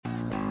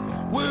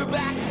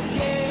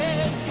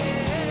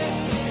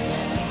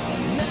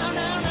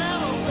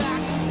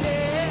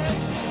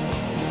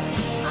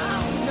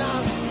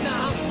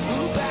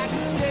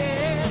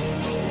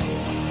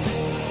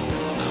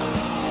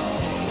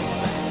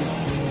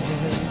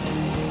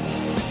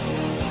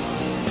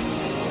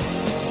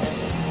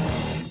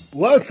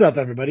What's up,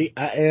 everybody?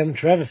 I am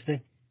Travesty,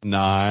 And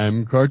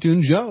I'm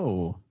Cartoon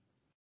Joe.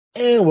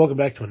 and welcome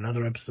back to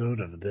another episode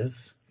of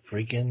this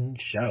freaking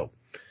show.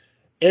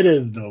 It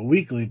is the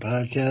weekly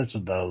podcast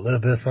with a little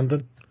bit of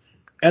something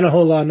and a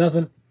whole lot of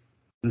nothing.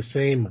 The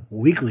same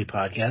weekly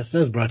podcast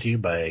is brought to you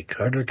by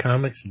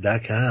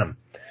CarterComics.com.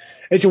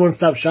 It's your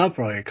one-stop shop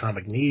for all your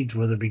comic needs,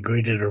 whether it be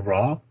graded or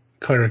raw.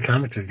 Carter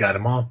Comics has got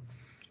them all.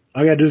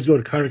 All you gotta do is go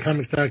to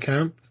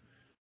CarterComics.com,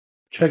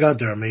 check out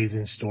their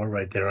amazing store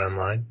right there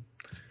online.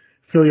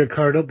 Fill your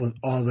cart up with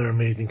all their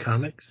amazing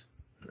comics.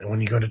 And when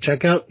you go to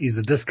checkout, use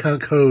the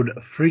discount code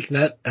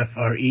FREAKNET,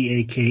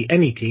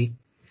 FREAKNET.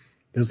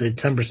 You'll save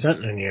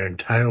 10% on your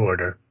entire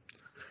order.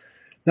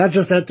 Not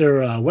just at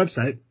their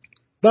website,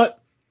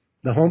 but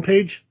the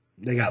homepage,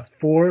 they got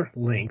 4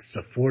 links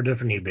to 4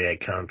 different eBay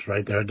accounts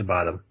right there at the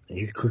bottom. And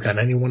you can click on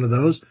any one of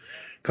those.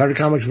 Carter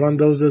Comics run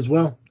those as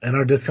well. And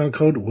our discount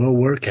code will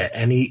work at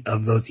any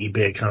of those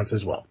eBay accounts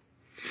as well.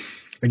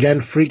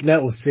 Again,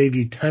 FreakNet will save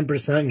you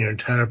 10% on your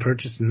entire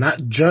purchase, not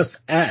just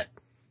at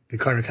the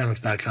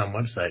CarterComics.com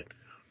website,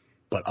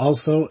 but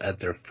also at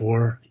their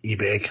 4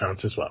 eBay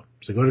accounts as well.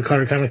 So go to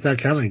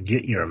CarterComics.com and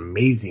get your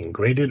amazing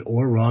graded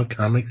or raw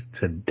comics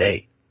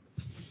today.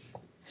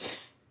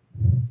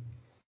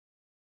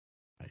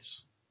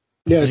 Nice.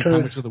 Yeah, Any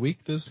comics of the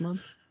week this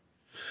month?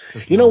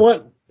 You know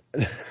what?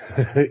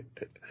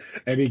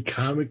 Any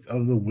comics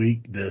of the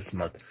week this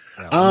month?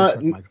 I'll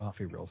check my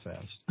coffee real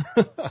fast.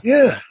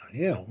 Yeah.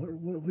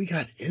 What we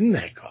got in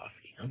that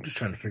coffee? I'm just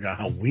trying to figure out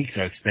how weeks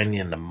are expanding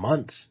into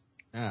months.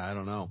 Yeah, I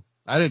don't know.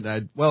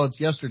 Well, it's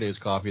yesterday's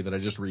coffee that I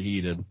just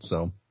reheated,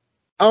 so.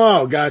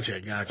 Oh, gotcha.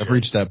 I've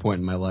reached that point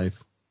in my life.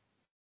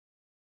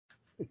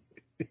 You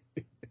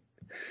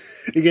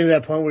get to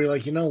that point where you're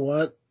like, you know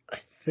what? I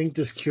think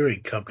this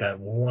Keurig cup got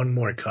one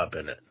more cup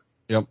in it.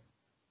 Yep.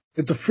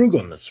 It's a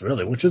frugalness,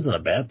 really, which isn't a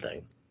bad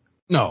thing.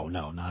 No,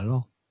 not at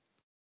all.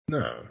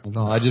 No.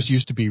 I just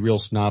used to be real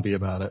snobby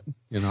about it,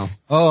 you know.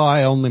 Oh,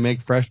 I only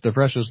make the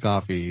freshest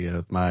coffee,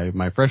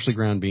 my freshly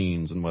ground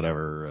beans and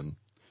whatever. And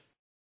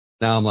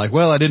now I'm like,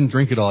 well, I didn't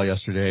drink it all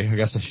yesterday. I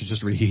guess I should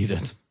just reheat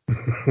it.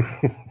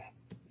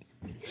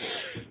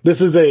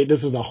 This is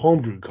a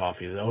homebrewed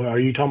coffee, though. Are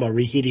you talking about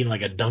reheating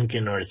like a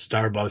Dunkin' or a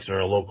Starbucks or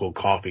a local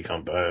coffee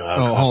company?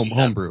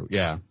 Homebrew,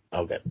 yeah.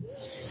 Okay.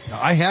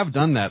 I have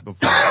done that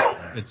before.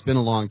 It's been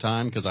a long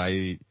time because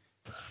I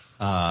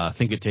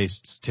think it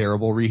tastes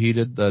terrible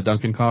reheated, the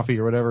Dunkin' coffee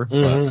or whatever.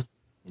 Mm-hmm. But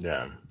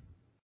yeah.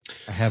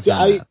 I have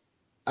done that.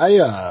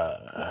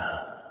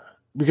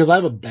 Because I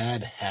have a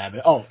bad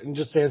habit. Oh, and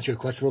just to answer your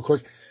question real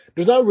quick,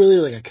 there's not really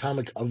like a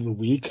comic of the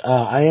week.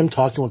 I am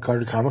talking with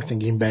Carter Comics and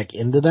getting back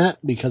into that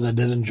because I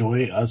did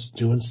enjoy us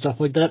doing stuff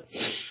like that.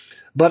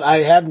 But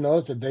I have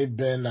noticed that they've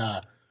been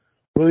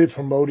really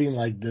promoting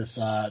like this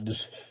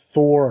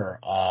Thor,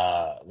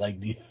 like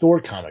the Thor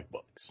comic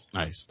books.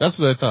 Nice. That's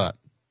what I thought.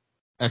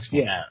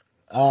 Excellent. Yeah.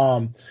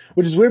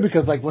 Which is weird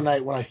because like when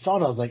I saw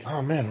it, I was like,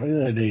 oh man,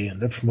 really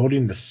they're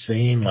promoting the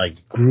same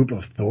like group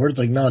of Thors.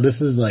 Like, no,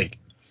 this is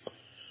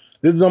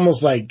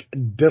almost like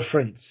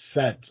different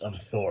sets of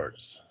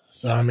Thors.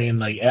 So I mean,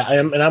 like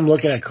I'm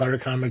looking at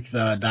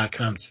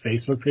CarterComics.com's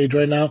Facebook page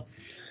right now,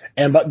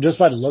 and just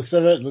by the looks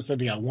of it looks like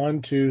they got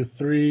 1, 2,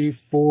 3,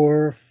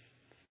 4,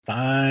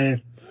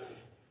 5,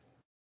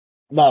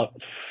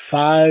 about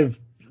 5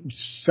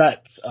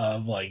 sets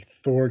of like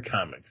Thor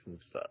comics and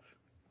stuff.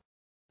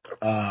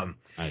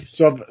 Nice.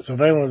 So if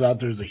anyone's out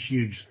there's a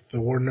huge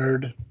Thor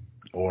nerd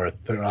or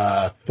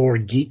Thor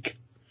geek,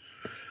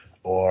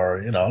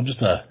 or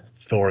just a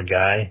Thor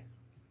guy.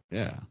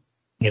 Yeah.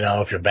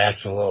 If your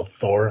back's a little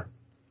Thor,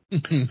 go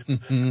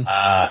to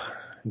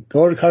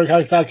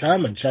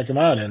CarterComics.com and check them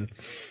out. And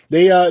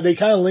they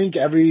kind of link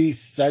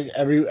everywhere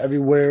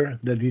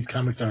that these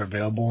comics are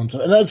available. And so,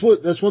 and that's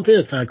one thing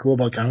that's kind of cool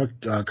about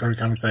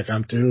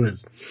CarterComics.com too,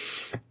 is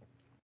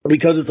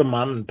because it's a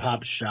mom and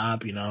pop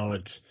shop,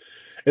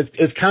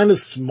 it's kind of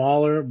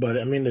smaller, but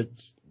I mean,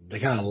 they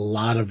got a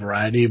lot of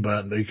variety,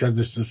 but because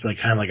it's just like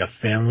kind of like a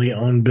family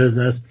owned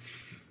business,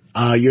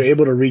 you're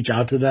able to reach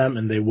out to them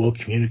and they will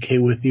communicate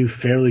with you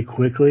fairly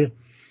quickly.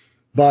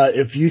 But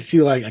if you see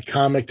like a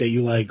comic that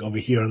you like over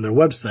here on their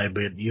website,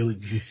 but you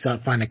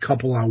find a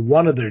couple on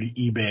one of their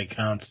eBay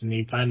accounts and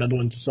you find other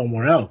ones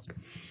somewhere else,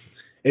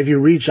 if you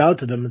reach out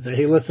to them and say,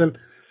 hey, listen,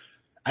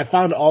 I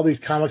found all these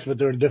comics, but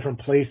they're in different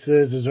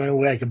places. Is there any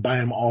way I could buy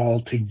them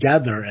all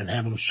together and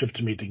have them shipped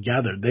to me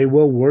together? They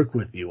will work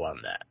with you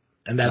on that.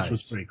 And that's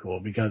what's pretty cool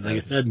because, like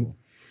I said,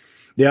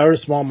 they are a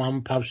small mom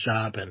and pop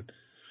shop, and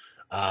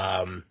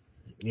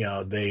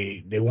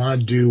they want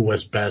to do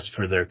what's best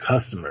for their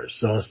customers.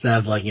 So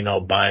instead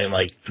of buying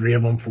like 3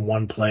 of them from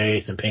one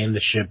place and paying the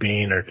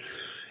shipping, or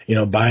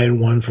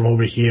buying one from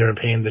over here and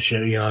paying the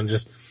shipping,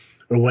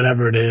 or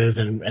whatever it is,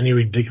 and any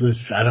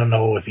ridiculous, I don't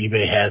know if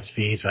eBay has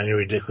fees, but any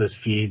ridiculous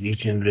fees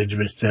each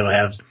individual sale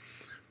has,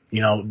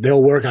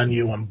 they'll work on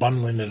you on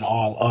bundling it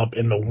all up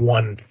into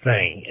one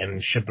thing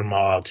and ship them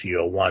all out to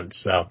you at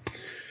once. So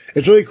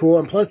it's really cool.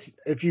 And plus,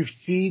 if you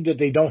see that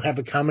they don't have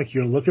a comic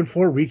you're looking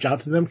for, reach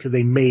out to them because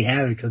they may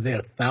have it, because they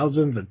have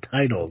thousands of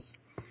titles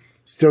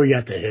Still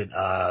yet to hit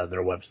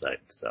their website.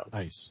 So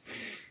Nice.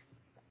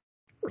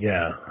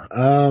 yeah,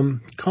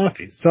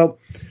 coffee. So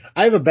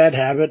I have a bad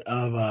habit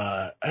of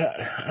I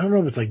don't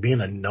know if it's like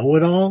being a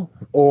know-it-all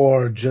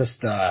or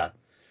just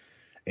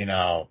you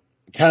know,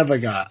 kind of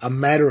like a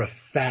matter of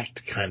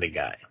fact kind of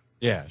guy.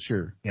 Yeah,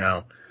 sure. You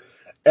know,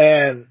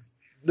 and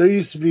there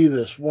used to be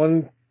this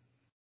one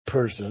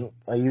person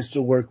I used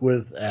to work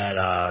with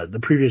at the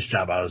previous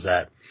job I was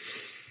at.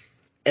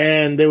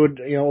 And they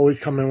would, always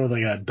come in with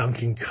like a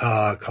Dunkin'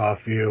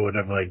 coffee or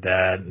whatever like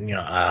that.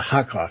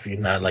 Hot coffee,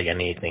 not like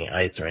anything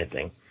iced or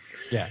anything.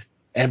 Yeah.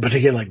 And but to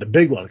get like the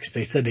big one because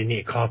they said they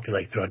needed coffee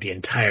like throughout the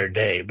entire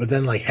day. But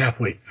then like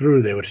halfway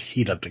through they would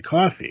heat up the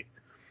coffee.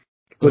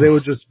 But they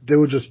would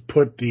just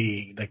put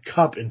the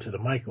cup into the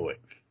microwave.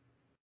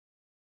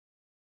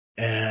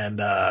 And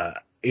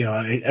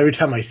every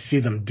time I see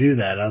them do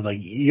that, I was like,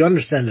 you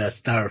understand that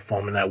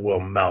styrofoam and that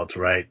will melt,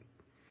 right?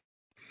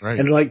 Right.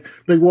 And like,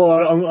 well,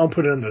 I'll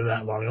put it in there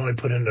that long. I only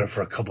put it in there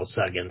for a couple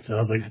seconds. And I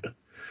was like,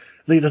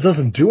 that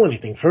doesn't do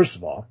anything, first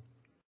of all.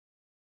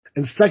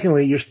 And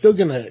secondly, you're still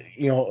going to,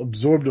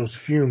 absorb those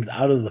fumes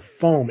out of the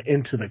foam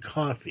into the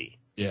coffee.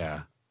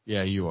 Yeah.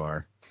 Yeah, you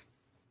are.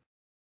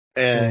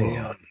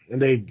 And,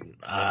 and they,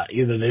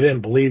 either they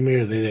didn't believe me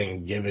or they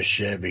didn't give a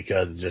shit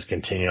because it just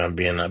continued on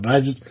being that.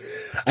 But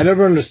I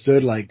never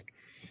understood, like,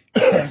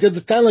 because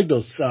it's kind of like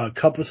those,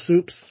 cup of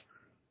soups.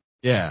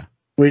 Yeah.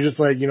 Where you just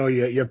like,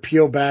 you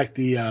peel back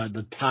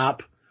the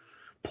top,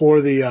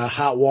 pour the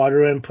hot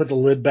water in, put the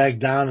lid back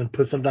down, and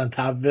put something on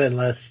top of it and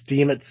let it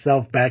steam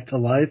itself back to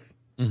life.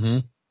 Mm-hmm.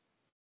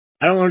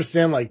 I don't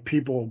understand, like,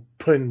 people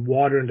putting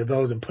water into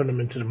those and putting them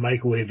into the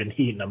microwave and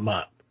heating them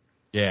up.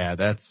 Yeah,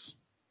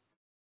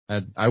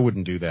 I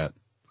wouldn't do that.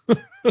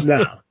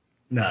 No.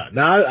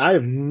 I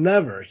have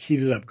never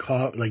heated up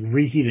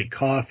reheated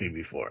coffee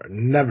before.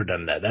 Never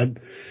done that. That,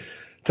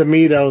 to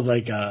me, that was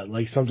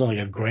like something like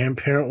a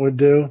grandparent would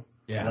do.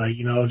 Yeah. Like,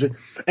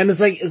 and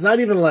it's not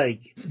even like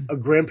a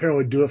grandparent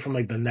would do it from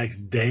like the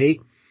next day.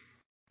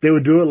 They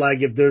would do it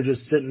like if they're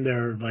just sitting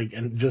there like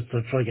and just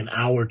for like an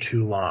hour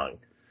too long.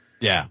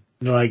 Yeah.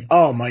 And they're like,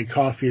 oh, my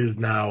coffee is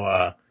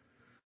now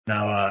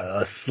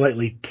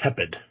slightly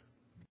tepid.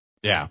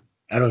 Yeah.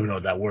 I don't even know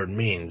what that word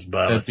means,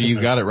 but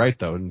You got it right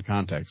though in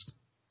context.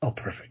 oh,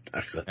 perfect,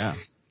 excellent. Yeah.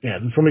 Yeah,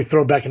 just let me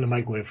throw it back in the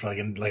microwave for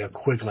like a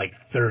quick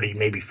 30,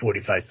 maybe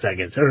 45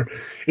 seconds, or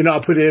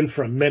I'll put it in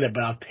for a minute,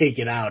 but I'll take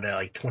it out at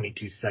like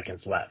 22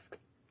 seconds left.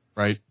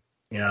 Right.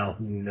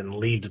 And then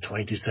leave the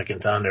 22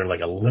 seconds on there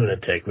like a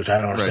lunatic, which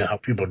I don't understand how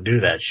people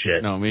do that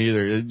shit. No, me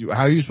either.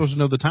 How are you supposed to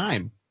know the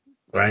time?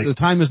 Right. The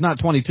time is not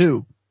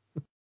 22.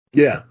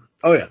 Yeah.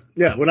 Oh yeah.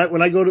 Yeah.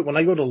 When I go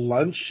to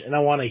lunch and I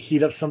want to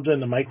heat up something in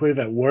the microwave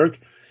at work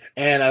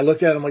and I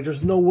look at it, I'm like,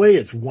 there's no way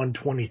it's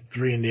 1:23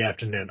 in the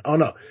afternoon. Oh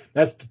no.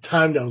 That's the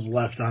time that was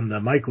left on the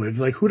microwave.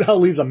 Like, who the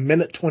hell leaves a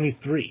minute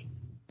 23?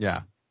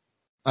 Yeah.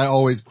 I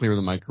always clear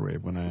the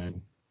microwave when I use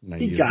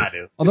it. You got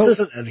to. Although, it's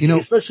just an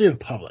etiquette, especially in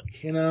public,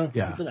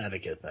 Yeah. It's an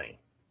etiquette thing.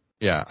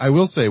 Yeah. I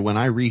will say when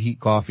I reheat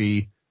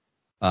coffee,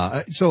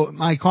 so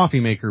my coffee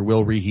maker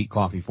will reheat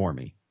coffee for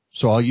me.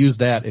 So I'll use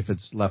that if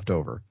it's left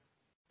over.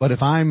 But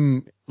if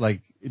I'm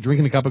like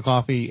drinking a cup of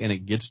coffee and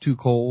it gets too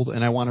cold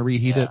and I want to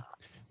reheat it,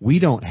 we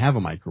don't have a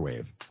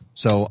microwave.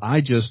 So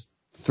I just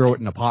throw it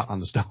in a pot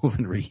on the stove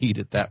and reheat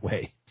it that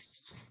way.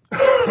 All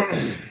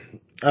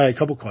right, a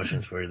couple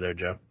questions for you there,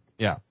 Joe.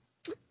 Yeah.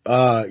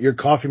 Your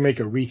coffee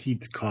maker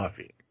reheats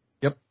coffee.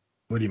 Yep.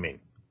 What do you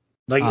mean?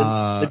 Like,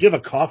 do you have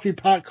a coffee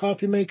pot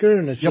coffee maker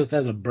and it just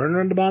has a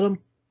burner on the bottom?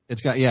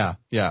 It's got, yeah.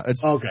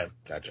 It's okay.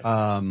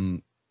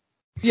 Gotcha.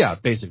 Yeah,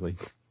 basically.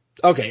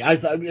 Okay, I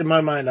thought in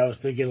my mind I was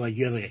thinking like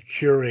you had like a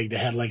Keurig that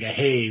had like a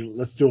hey,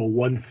 let's do a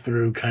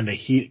 1-through kind of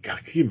heat. God,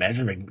 can you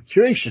imagine? Like,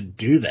 Keurig should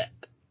do that,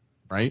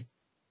 right?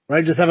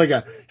 Right, just have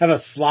a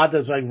slot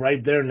that's like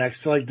right there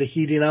next to like the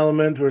heating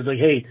element, where it's like,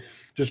 hey,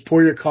 just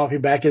pour your coffee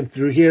back in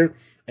through here,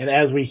 and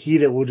as we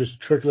heat it, we'll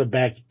just trickle it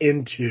back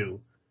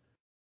into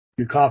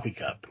your coffee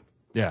cup.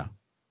 Yeah,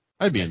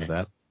 I'd be into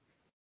that.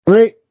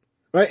 Right,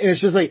 and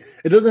it's just like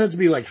it doesn't have to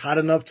be like hot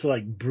enough to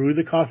like brew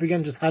the coffee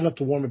again, just hot enough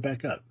to warm it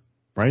back up.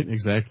 Right,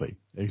 exactly.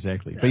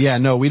 Yeah. But yeah,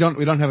 no, we don't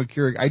have a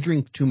Keurig. I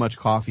drink too much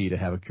coffee to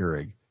have a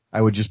Keurig. I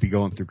would just be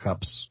going through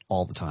cups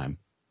all the time.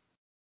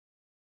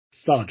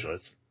 Solid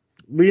choice.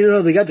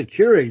 But they got the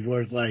Keurigs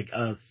where it's like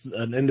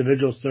an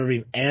individual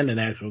serving and an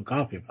actual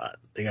coffee pot.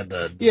 They got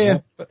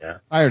the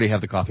I already have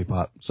the coffee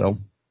pot, so.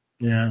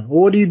 Yeah.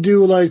 Well, what do you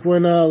do like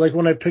when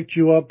I picked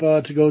you up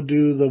to go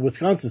do the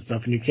Wisconsin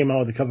stuff and you came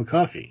out with a cup of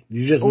coffee?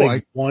 You just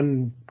make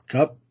one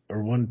cup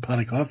or one pot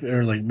of coffee,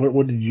 or like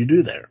what did you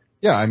do there?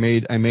 Yeah, I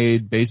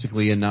made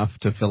basically enough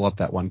to fill up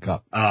that one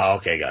cup. Oh,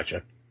 okay,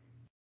 gotcha.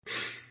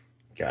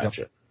 Yep.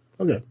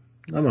 Okay,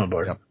 I'm on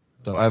board. Yep.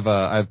 So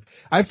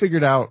I've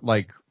figured out,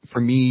 like, for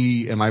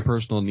me and my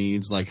personal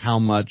needs, like how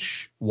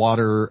much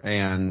water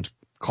and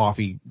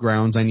coffee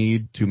grounds I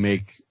need to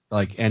make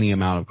like any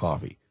amount of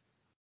coffee.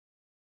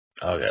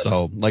 Okay.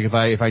 So like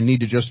if I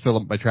need to just fill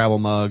up my travel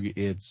mug,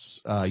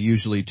 it's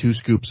usually 2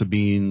 scoops of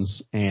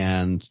beans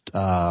and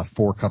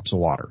 4 cups of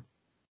water.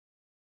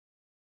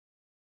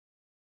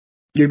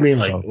 You mean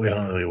like, So, wait,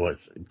 only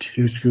what's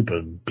 2 scoop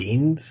of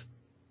beans?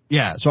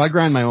 yeah, so I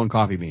grind my own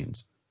coffee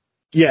beans.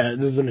 Yeah,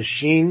 does the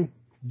machine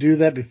do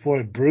that before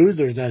it brews,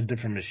 or is that a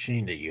different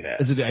machine that you have?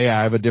 Yeah,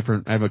 I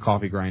have a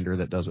coffee grinder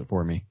that does it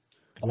for me.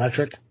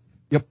 Electric?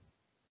 Yep.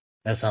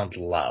 That sounds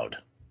loud.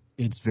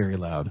 It's very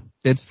loud.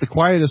 It's the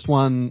quietest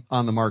one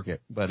on the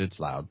market, but it's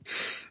loud.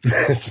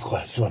 It's the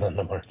quietest one on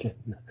the market.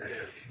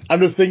 I'm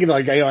just thinking,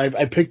 like,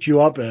 I picked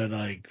you up at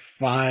like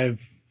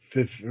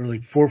 5:50 or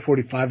like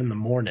 4:45 in the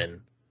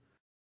morning,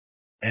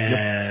 Yep.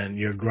 and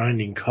you're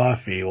grinding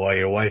coffee while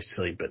your wife's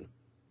sleeping.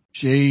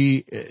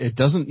 It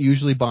doesn't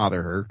usually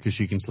bother her because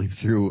she can sleep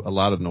through a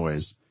lot of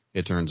noise,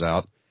 it turns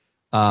out.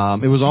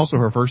 It was also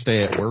her first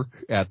day at work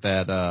at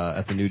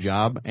the new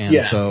job. And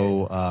Yeah.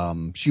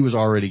 so, she was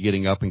already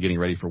getting up and getting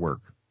ready for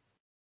work.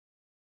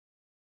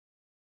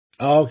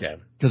 Oh, okay.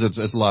 Cause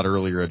it's a lot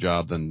earlier a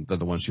job than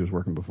the one she was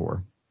working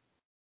before.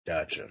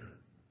 Gotcha.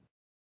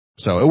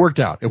 So it worked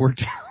out. It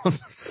worked out.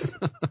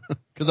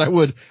 Cause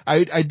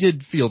I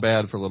did feel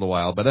bad for a little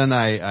while, but then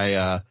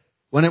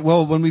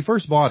when we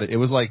first bought it, it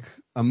was like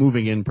a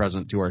moving in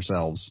present to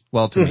ourselves.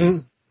 Well, to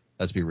me,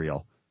 let's be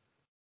real.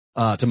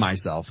 To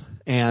myself.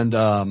 And,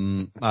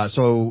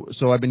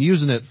 so I've been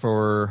using it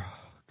for,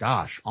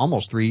 gosh,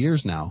 almost 3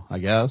 years now, I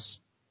guess.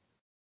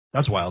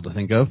 That's wild to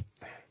think of.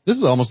 This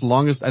is almost the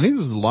longest, I think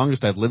this is the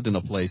longest I've lived in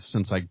a place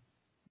since I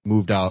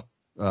moved out,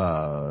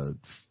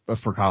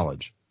 for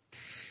college.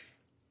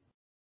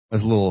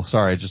 That's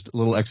just a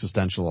little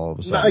existential all of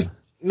a sudden.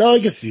 No,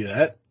 I can see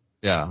that.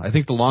 Yeah, I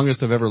think the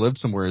longest I've ever lived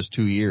somewhere is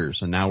 2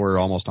 years, and now we're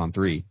almost on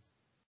 3.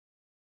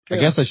 Yeah. I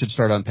guess I should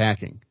start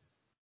unpacking.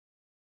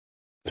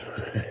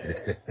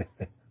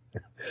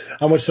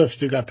 How much stuff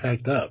still got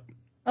packed up?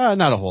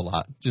 Not a whole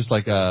lot. Just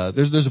like,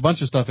 there's a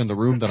bunch of stuff in the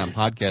room that I'm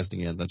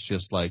podcasting in that's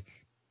just like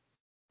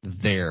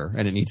there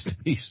and it needs to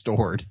be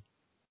stored.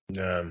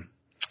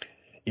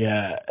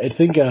 Yeah, I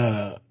think,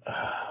 how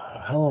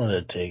long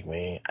did it take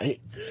me? I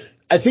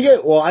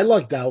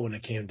lucked out when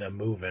it came to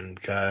moving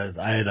because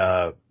I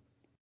had,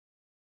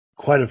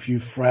 quite a few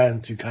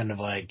friends who kind of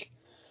like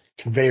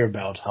conveyor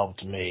belt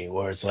helped me,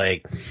 where it's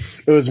like,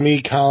 it was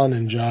me, Colin,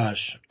 and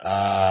Josh,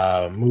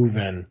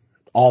 moving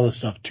all the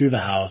stuff to the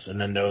house.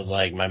 And then there was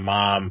like my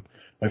mom,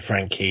 my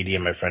friend Katie,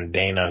 and my friend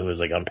Dana, who was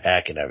like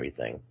unpacking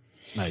everything.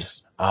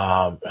 Nice.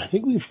 I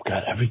think we've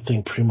got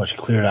everything pretty much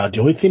cleared out. The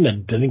only thing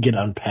that didn't get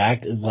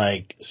unpacked is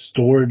like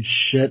storage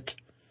shit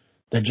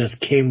that just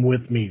came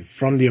with me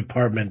from the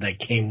apartment that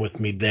came with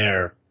me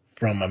there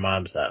from my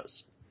mom's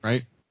house.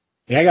 Right.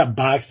 Like, I got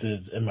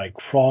boxes in my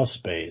crawl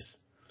space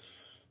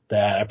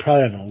that I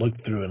probably haven't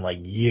looked through in like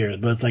years,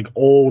 but it's like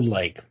old,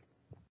 like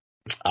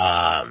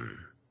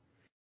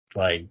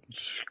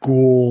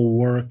school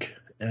work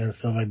and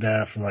stuff like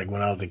that from like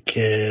when I was a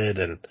kid.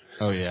 And,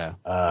 Oh yeah.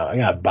 I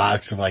got a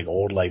box of like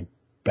old, like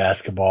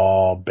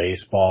basketball,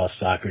 baseball,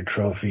 soccer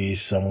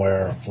trophies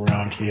somewhere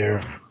around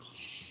here.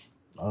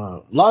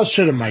 A lot of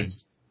shit in my,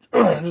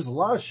 there's a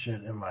lot of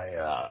shit in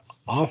my,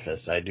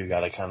 office. I do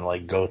gotta kind of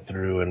like go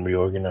through and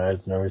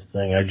reorganize and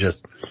everything. I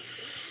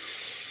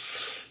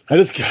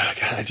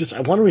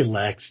want to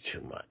relax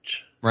too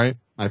much. Right.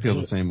 I feel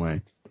the same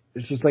way.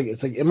 It's like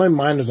in my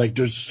mind, it's like,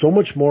 there's so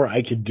much more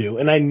I could do.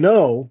 And I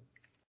know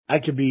I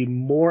could be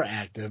more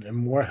active and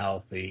more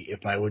healthy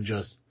if I would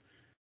just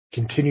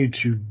continue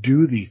to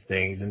do these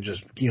things and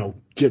just,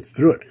 get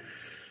through it.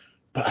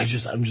 But I'm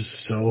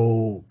just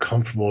so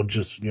comfortable. I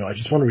just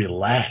want to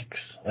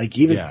relax. Like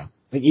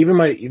even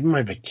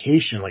my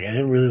vacation, like I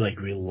didn't really like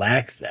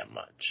relax that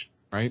much.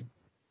 Right.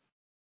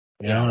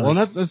 Yeah. Well,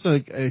 that's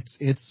like,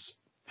 it's,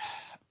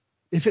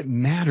 if it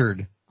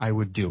mattered, I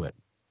would do it.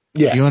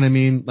 Yeah. You know what I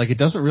mean? Like, it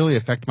doesn't really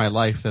affect my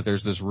life that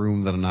there's this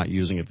room that I'm not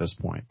using at this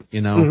point,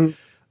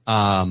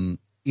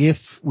 If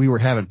we were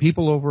having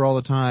people over all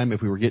the time,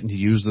 if we were getting to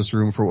use this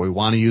room for what we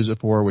want to use it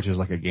for, which is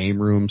like a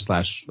game room /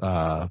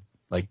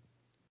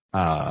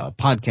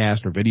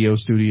 podcast or video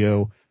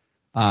studio,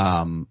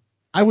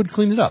 I would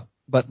clean it up.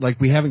 But like,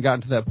 we haven't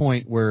gotten to that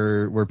point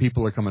where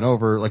people are coming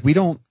over. Like, I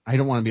don't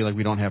want to be like,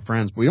 we don't have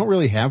friends, but we don't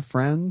really have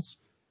friends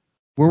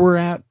where we're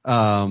at,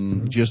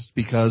 just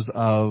because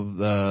of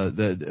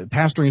the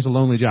pastoring is a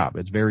lonely job.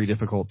 It's very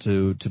difficult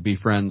to be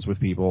friends with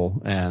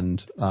people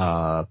and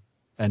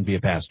be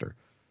a pastor.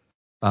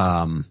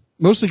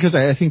 Mostly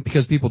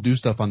because people do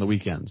stuff on the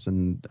weekends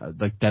and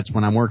like that's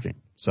when I'm working.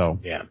 So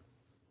yeah,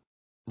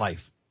 life.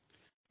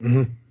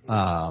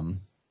 Mm-hmm.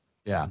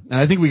 Yeah. And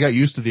I think we got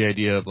used to the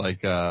idea of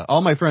like,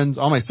 all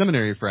my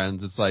seminary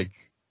friends, it's like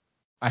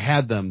I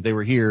had them, they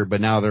were here,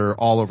 but now they're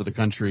all over the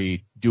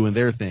country doing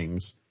their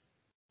things.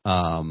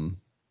 And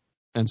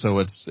so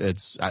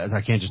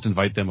I can't just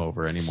invite them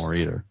over anymore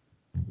either.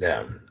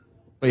 Yeah.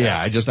 But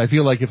yeah, I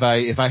feel like if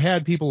I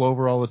had people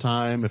over all the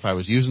time, if I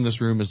was using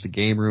this room as the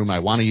game room I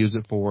want to use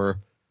it for,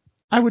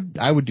 I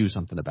would do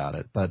something about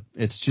it. But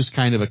it's just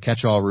kind of a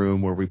catch-all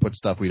room where we put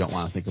stuff we don't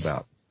want to think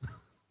about.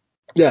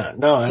 Yeah,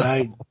 no, so.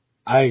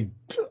 And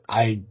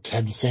I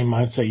had the same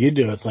mindset you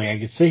do. It's like I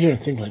could sit here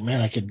and think like,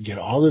 man, I could get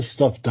all this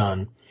stuff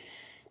done,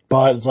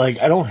 but it's like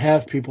I don't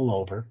have people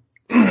over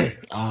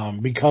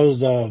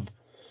because of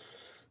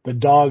the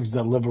dogs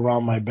that live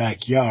around my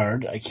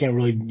backyard. I can't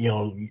really,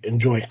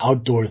 enjoy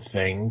outdoor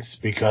things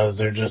because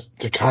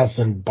the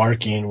constant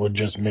barking would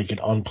just make it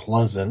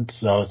unpleasant.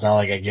 So it's not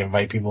like I can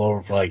invite people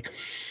over for like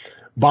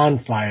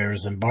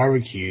bonfires and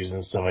barbecues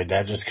and stuff like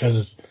that just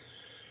because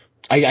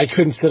I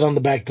couldn't sit on the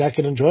back deck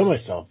and enjoy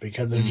myself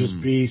because there'd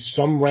just be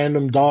some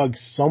random dog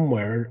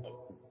somewhere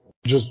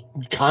just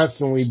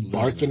constantly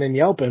barking and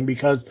yelping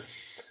because,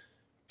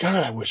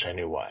 God, I wish I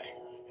knew why.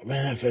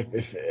 Man,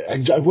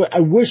 I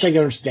wish I could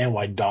understand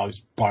why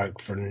dogs bark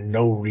for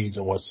no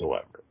reason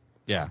whatsoever.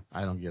 Yeah,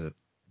 I don't get it.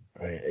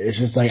 Right? It's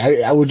just like,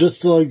 I would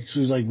just like to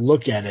like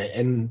look at it,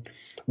 and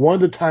one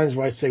of the times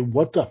where I say,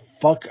 what the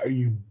fuck are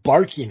you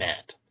barking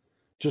at?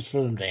 Just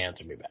for them to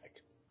answer me back.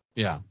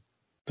 Yeah.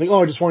 It's like,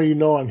 oh, I just want you to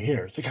know I'm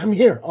here. It's like, I'm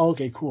here. Oh,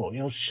 okay, cool.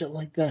 Shit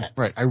like that.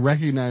 Right. I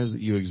recognize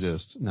that you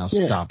exist. Now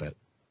stop it.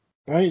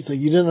 Right? It's like,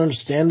 you didn't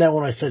understand that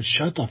when I said,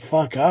 shut the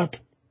fuck up.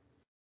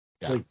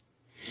 It's like,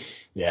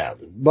 yeah.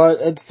 But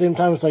at the same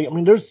time, it's like, I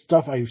mean, there's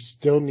stuff I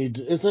still need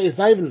to, it's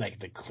not even like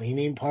the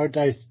cleaning part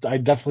I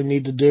definitely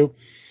need to do,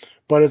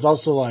 but it's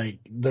also like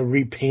the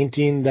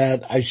repainting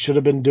that I should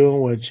have been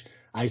doing, which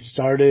I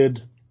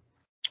started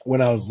when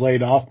I was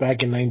laid off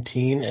back in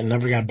 19 and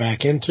never got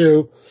back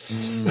into.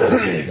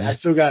 I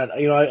still got,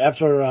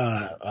 after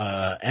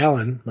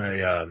Alan,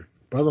 my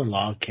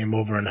brother-in-law, came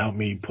over and helped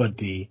me put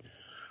the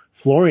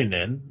flooring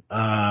in,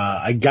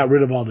 I got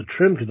rid of all the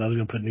trim because I was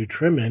going to put new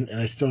trim in,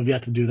 and I still have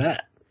yet to do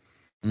that.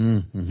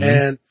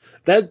 And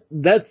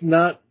that's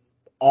not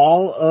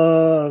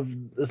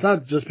it's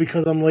not just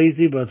because I'm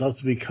lazy, but it's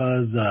also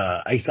because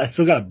I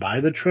still got to buy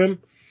the trim.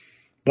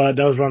 But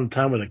that was around the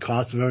time where the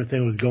cost of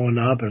everything was going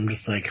up, and I'm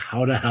just like,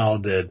 how the hell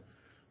did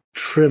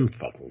trim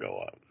fucking go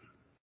up?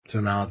 So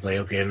now it's like,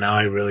 okay, now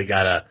I really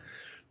gotta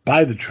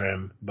buy the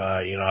trim,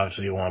 but,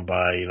 obviously you want to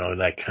buy,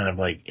 that kind of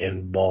like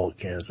in bulk,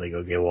 and it's like,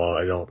 okay,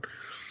 well,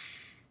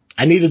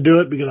 I need to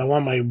do it because I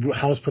want my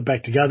house put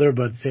back together,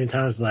 but at the same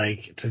time, it's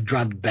like, to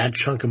drop that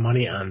chunk of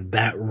money on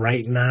that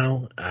right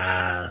now,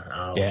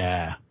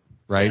 yeah.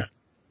 Right?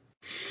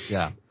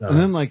 Yeah. So. And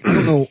then, like,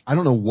 I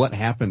don't know what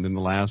happened in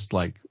the last,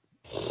 like,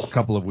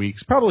 couple of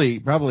weeks. Probably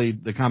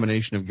the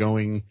combination of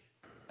going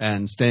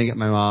and staying at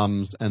my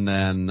mom's and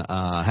then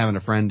having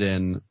a friend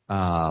in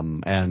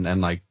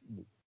and like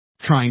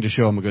trying to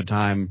show him a good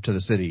time to the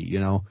city,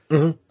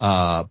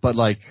 but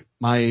like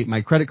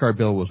my credit card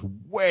bill was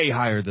way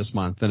higher this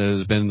month than it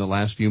has been in the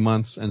last few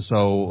months, and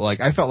so like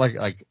I felt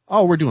like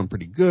oh, we're doing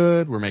pretty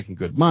good, we're making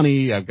good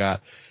money, I've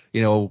got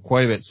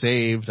quite a bit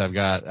saved, I've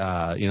got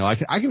I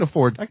can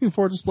afford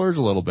to splurge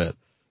a little bit.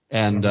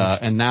 And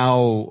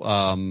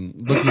now,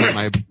 looking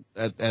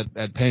at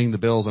at paying the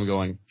bills, I'm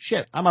going,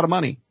 shit, I'm out of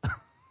money.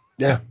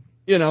 Yeah.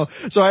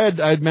 So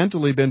I'd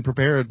mentally been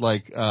prepared,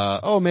 like,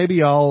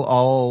 maybe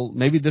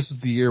maybe this is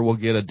the year we'll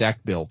get a deck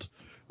built,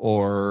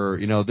 or,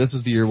 this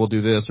is the year we'll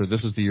do this, or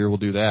this is the year we'll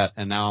do that.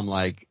 And now I'm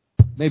like,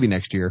 maybe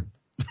next year.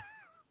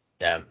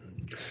 Yeah.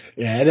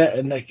 Yeah.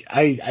 And like,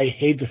 I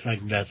hate the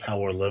fact that that's how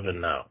we're living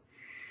now.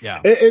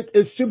 Yeah.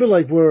 It's stupid.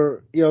 Like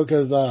we're,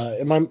 cause,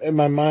 in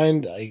my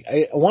mind,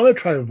 I want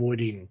to try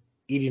avoiding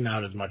eating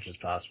out as much as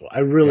possible. I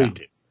really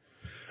do.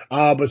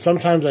 But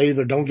sometimes I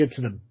either don't get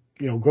to the,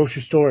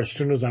 grocery store as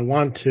soon as I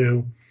want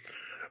to,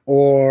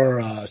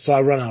 or, so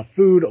I run out of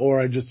food, or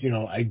I just,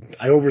 I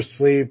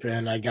oversleep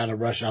and I got to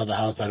rush out of the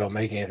house. I don't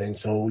make anything.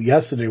 So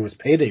yesterday was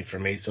payday for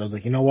me. So I was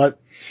like, you know what?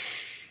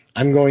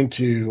 I'm going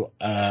to,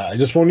 I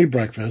just won't eat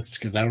breakfast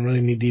because I don't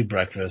really need to eat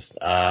breakfast.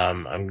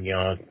 My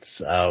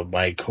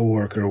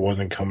coworker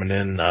wasn't coming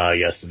in,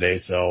 yesterday,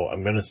 so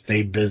I'm going to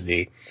stay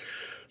busy.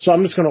 So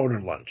I'm just going to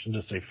order lunch and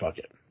just say, fuck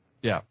it.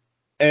 Yeah.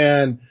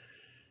 And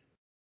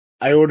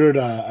I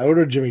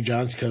ordered Jimmy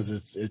John's because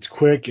it's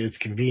quick, it's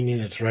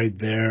convenient, it's right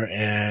there,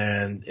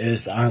 and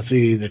it's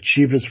honestly the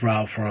cheapest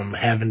route from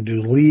having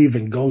to leave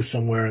and go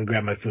somewhere and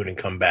grab my food and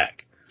come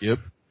back. Yep.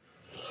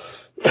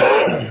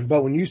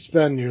 But when you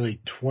spend nearly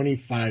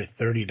 $25,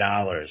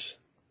 $30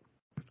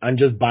 on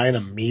just buying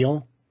a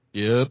meal,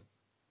 yep,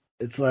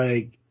 it's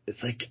like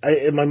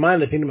in my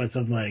mind I think to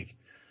myself, like,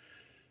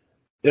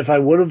 if I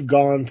would have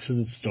gone to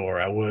the store,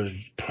 I would have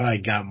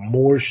probably got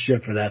more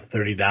shit for that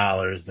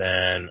 $30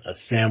 than a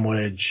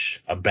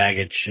sandwich, a bag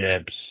of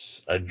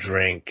chips, a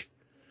drink,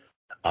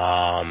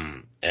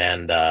 and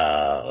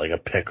like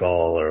a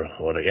pickle or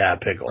what? Yeah,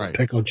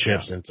 pickle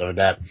chips and so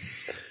that.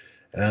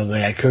 And I was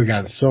like, I could have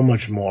gotten so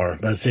much more.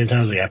 But at the same time,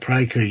 I was like, I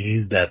probably could have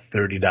used that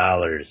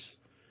 $30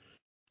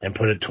 and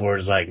put it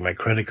towards like my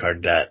credit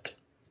card debt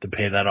to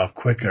pay that off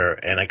quicker.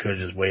 And I could have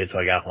just waited till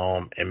I got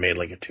home and made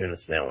like a tuna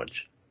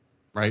sandwich.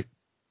 Right.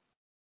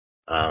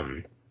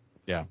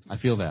 Yeah, I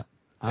feel that.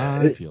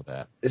 Feel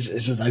that.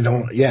 It's just, I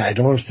don't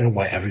understand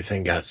why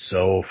everything got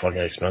so fucking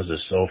expensive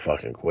so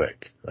fucking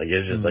quick. Like,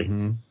 it's just like,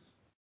 I'm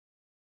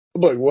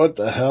like, what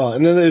the hell?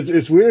 And then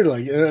it's weird,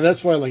 like, and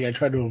that's why, like, I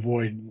try to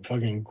avoid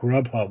fucking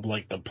Grubhub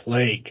like the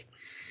plague.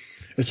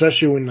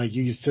 Especially when, like,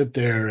 you sit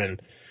there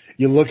and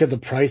you look at the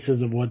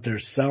prices of what they're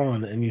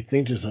selling and you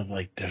think to yourself,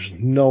 like, there's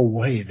no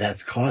way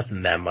that's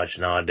costing that much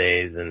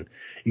nowadays. And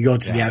you go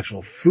to the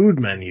actual food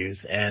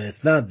menus and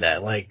it's not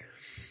that. Like,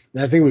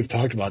 and I think we've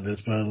talked about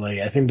this, but like,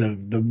 I think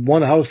the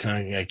one I was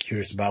kind of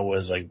curious about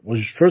was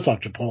first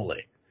off Chipotle.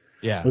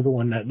 Yeah. Was the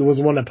one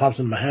that pops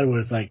into my head where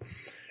it's like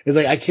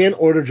I can't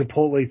order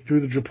Chipotle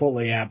through the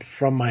Chipotle app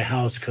from my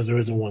house because there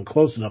isn't one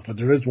close enough, but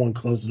there is one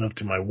close enough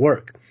to my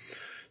work.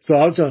 So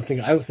I was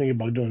thinking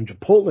about doing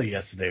Chipotle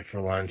yesterday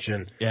for lunch,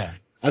 and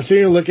I'm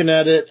sitting here looking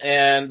at it,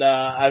 and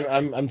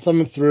I'm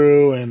thumbing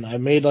through, and I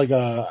make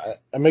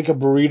a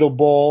burrito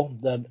bowl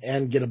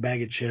and get a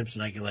bag of chips,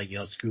 and I can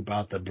scoop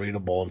out the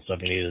burrito bowl and stuff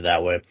and eat it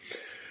that way.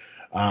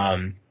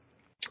 And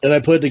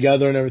I put it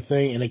together and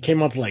everything, and it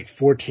came out to like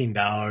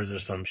 $14 or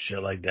some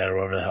shit like that, or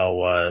whatever the hell it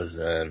was.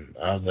 And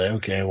I was like,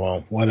 okay,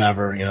 well,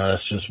 whatever,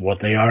 that's just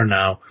what they are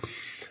now.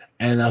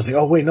 And I was like,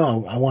 oh wait,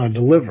 no, I want a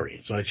delivery.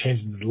 So I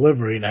changed the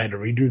delivery and I had to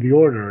redo the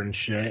order and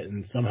shit,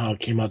 and somehow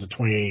it came out to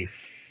 $24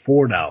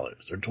 or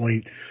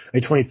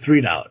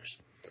 $23.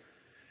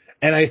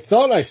 And I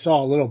thought I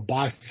saw a little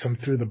box come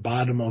through the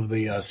bottom of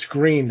the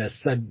screen that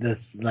said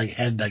this,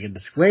 had like a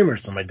disclaimer or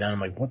something like that. I'm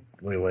like, what?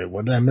 Wait,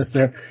 what did I miss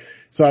there?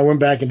 So I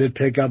went back and did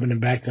pick up and then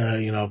back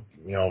to,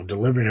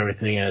 delivery and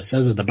everything. And it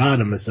says at the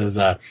bottom, it says,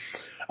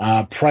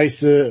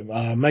 prices,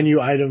 menu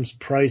items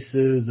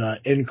prices,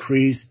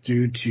 increased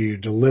due to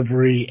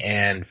delivery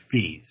and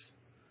fees.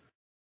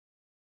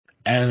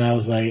 And I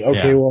was like,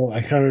 okay, well,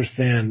 I can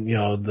understand,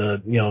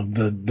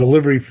 the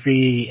delivery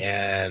fee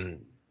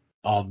and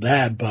all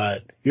that,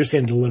 but you're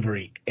saying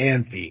delivery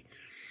and fee.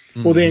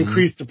 Mm-hmm. Well, they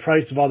increased the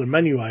price of all the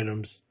menu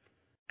items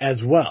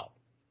as well.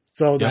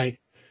 So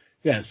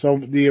so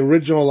the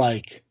original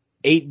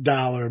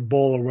 $8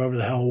 bowl or whatever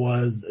the hell it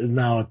was is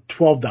now a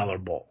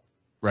 $12 bowl.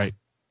 Right.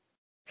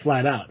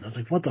 Flat out. And I was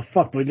like, what the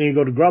fuck? But then you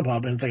go to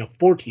Grubhub and it's like a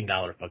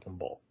 $14 fucking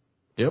bowl.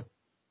 Yep.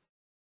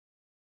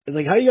 It's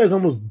like, how are you guys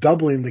almost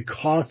doubling the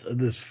cost of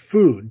this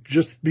food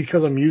just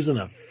because I'm using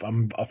a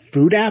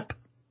food app?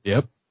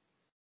 Yep.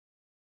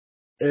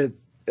 It's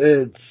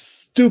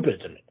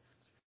stupid to me.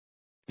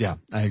 Yeah,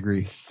 I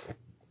agree.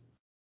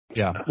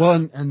 Yeah.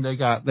 Well, and they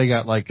got they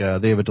have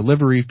a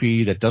delivery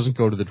fee that doesn't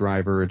go to the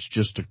driver. It's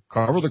just to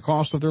cover the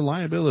cost of their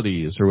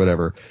liabilities or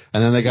whatever.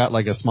 And then they got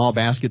a small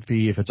basket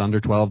fee if it's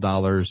under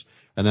 $12.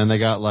 And then they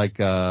got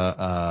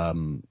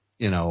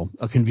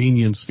a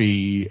convenience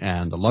fee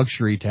and a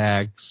luxury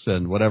tax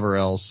and whatever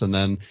else. And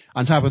then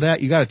on top of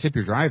that, you got to tip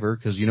your driver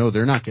because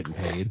they're not getting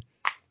paid.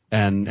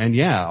 And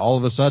all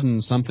of a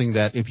sudden something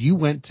that if you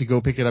went to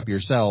go pick it up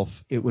yourself,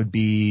 it would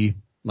be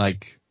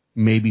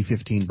maybe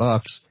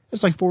 $15.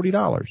 It's like $40.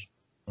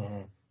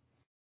 Mm-hmm.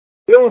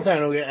 The only thing I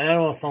don't get, and I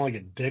don't want to sound like a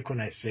dick when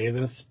I say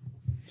this,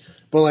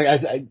 but I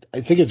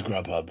think it's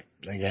Grubhub.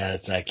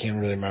 I can't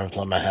really remember off the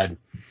top of my head.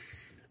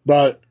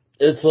 But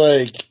it's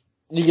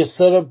you can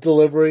set up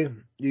delivery.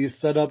 You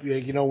set up,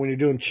 when you're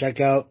doing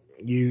checkout,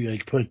 you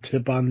put a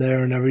tip on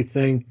there and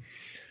everything.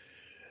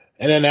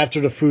 And then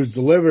after the food's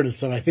delivered and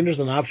stuff, I think there's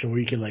an option where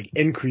you can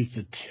increase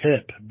the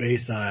tip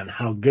based on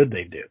how good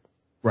they do.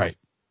 Right.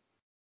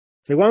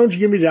 So why don't you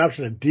give me the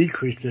option to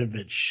decrease it if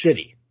it's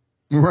shitty?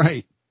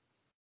 Right.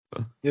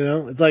 It's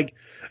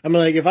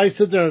if I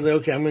sit there and say,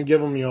 okay, I'm going to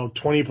give them,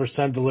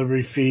 20%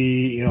 delivery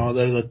fee,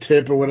 there's a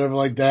tip or whatever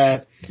like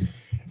that.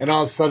 And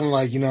all of a sudden,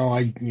 I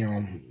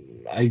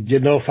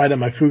get notified that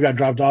my food got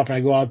dropped off and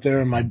I go out there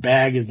and my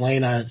bag is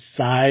laying on its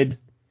side.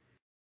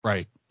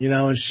 Right.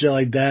 And shit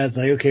like that.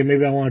 It's okay,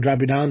 maybe I want to drop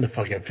you down to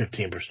fucking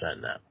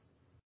 15% now.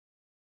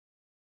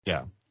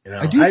 Yeah.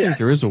 I think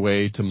there is a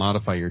way to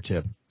modify your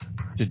tip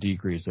to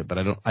decrease it, but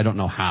I don't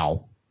know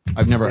how.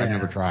 I've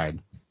never tried.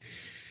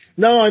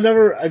 No, I've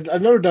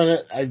never done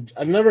it.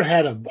 I've never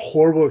had a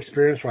horrible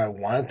experience where I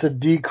wanted to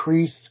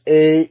decrease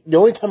the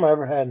only time I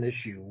ever had an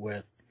issue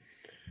with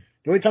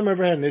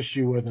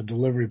a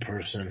delivery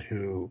person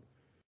who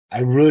I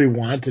really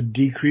wanted to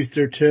decrease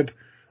their tip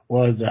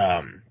was,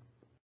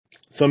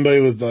 somebody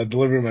was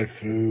delivering my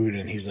food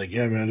and he's like,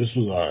 yeah, man, this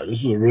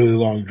was a really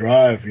long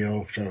drive,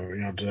 to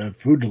have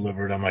food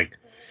delivered. I'm like,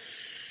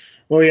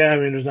 well, yeah, I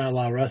mean, there's not a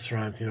lot of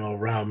restaurants,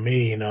 around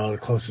me, the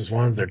closest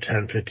ones are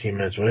 10, 15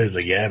 minutes away. He's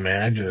like, yeah,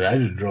 man, I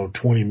just drove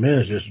 20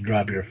 minutes just to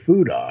drop your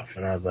food off.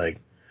 And I was like,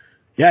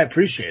 yeah, I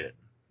appreciate it.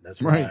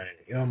 That's why,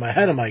 in my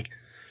head, I'm like,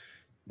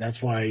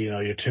 that's why,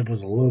 your tip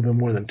was a little bit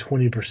more than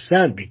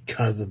 20%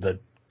 because of the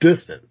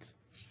distance.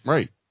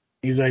 Right.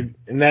 He's like,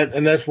 and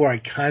that's where I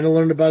kind of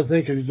learned about the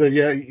thing, because he's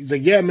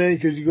like, yeah, man,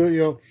 because you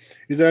go,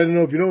 he's like, I don't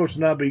know if you know it's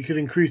not, but you could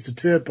increase the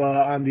tip,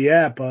 on the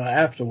app,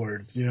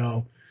 afterwards,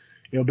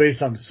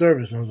 based on the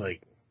service. And I was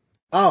like,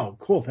 oh,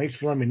 cool. Thanks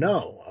for letting me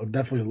know. I'll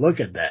definitely look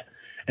at that.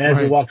 And as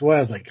we walked away,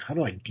 I was like, how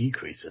do I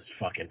decrease this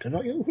fucking tip?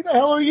 Who the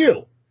hell are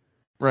you?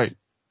 Right.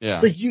 Yeah.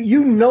 It's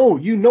you know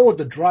what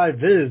the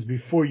drive is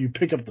before you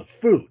pick up the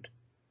food.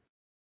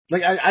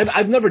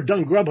 I've never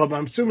done Grubhub.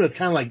 I'm assuming it's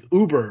kind of like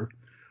Uber,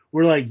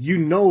 where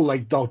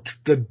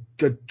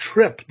the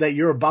trip that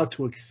you're about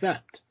to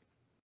accept.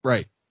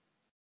 Right.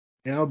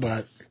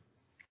 But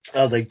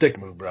I was like, dick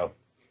move, bro.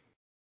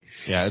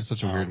 Yeah, it's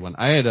such a weird one.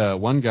 I had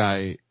one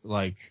guy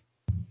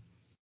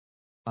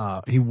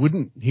he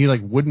wouldn't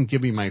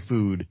give me my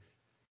food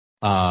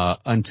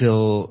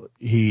until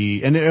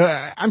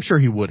I'm sure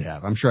he would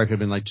have. I'm sure I could have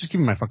been like, just give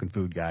me my fucking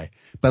food, guy.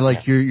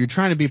 But you're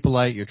trying to be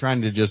polite. You're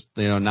trying to just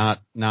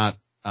not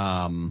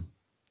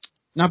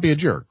be a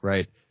jerk,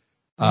 right?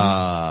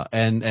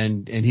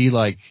 And he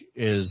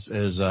is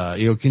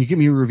can you give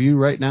me a review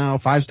right now?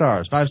 5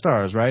 stars,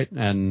 right?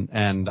 And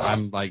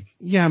I'm like,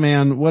 yeah,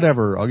 man,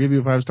 whatever. I'll give you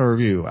a 5-star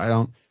review.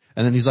 And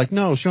then he's like,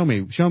 no, show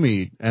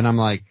me. And I'm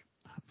like,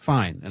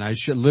 fine. And I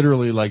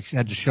literally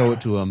had to show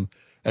it to him.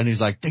 And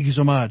he's like, thank you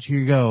so much. Here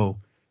you go.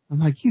 I'm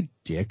like, you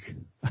dick.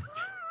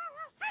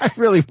 I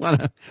really want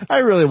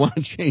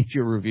to change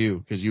your review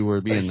because you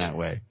were being that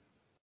way.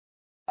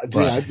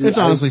 But it's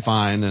honestly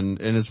fine. And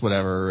it's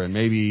whatever. And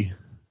maybe,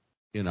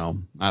 I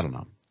don't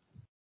know.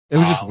 It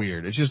was just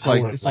weird. It's just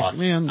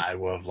man, I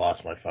would have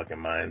lost my fucking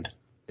mind.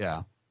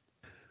 Yeah.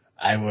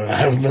 I would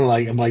have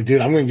been like,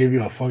 dude, I'm going to give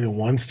you a fucking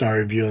 1-star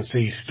review and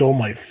say you stole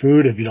my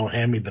food if you don't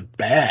hand me the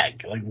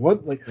bag. Like,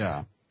 what?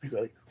 Yeah.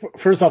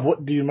 First off,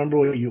 what do you remember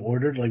what you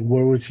ordered? Like,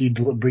 where was he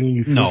bringing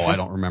you food No, from? I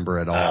don't remember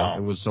at all.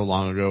 It was so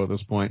long ago at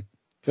this point.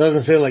 I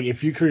was going to say,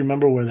 if you could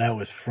remember where that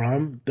was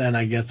from, then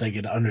I guess I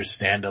could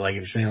understand it. Like,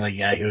 if you're saying,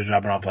 he was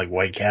dropping off,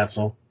 White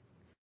Castle.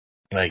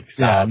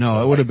 Yeah,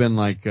 no, it would have been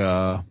it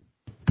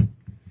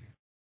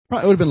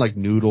would have been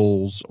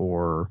Noodles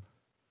or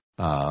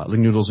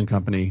Noodles and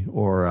Company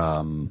or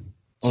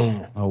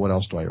what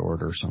else do I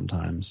order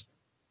sometimes?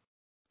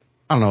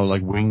 I don't know,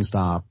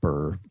 Wingstop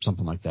or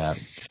something like that.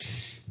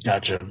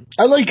 Gotcha.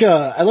 I like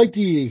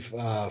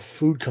the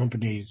food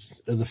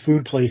companies, the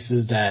food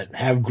places that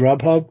have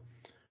Grubhub,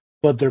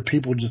 but their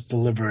people just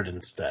deliver it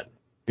instead.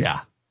 Yeah.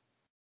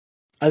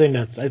 I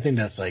think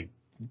that's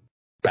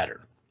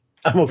better.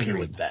 I'm okay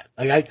with that.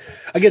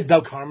 I get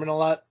Del Carmen a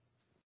lot,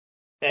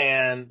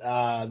 and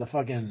the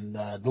fucking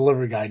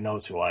delivery guy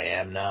knows who I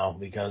am now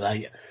because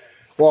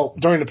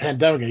during the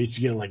pandemic I used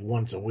to get it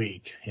once a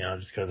week,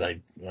 just because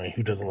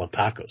who doesn't love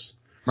tacos?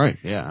 Right.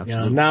 Yeah.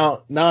 Absolutely.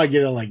 Now I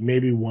get it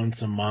maybe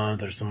once a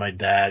month or something like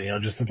that.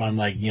 Just if I'm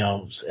at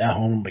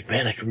home,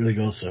 man, I could really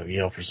go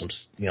for some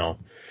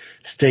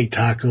steak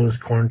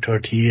tacos, corn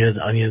tortillas,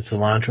 onion,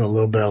 cilantro, a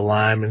little bit of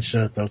lime and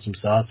shit. Throw some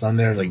sauce on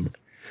there.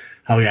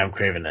 Hell yeah, I'm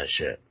craving that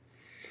shit.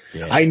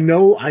 Yeah. I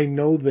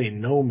know they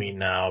know me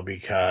now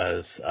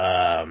because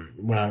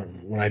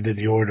when I did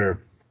the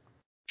order,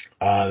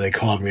 they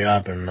called me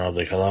up and I was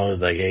like, hello. I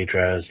was like, hey,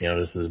 Travis,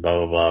 this is blah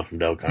blah blah from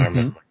Del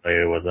Carmen. Mm-hmm.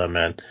 Hey, what's up,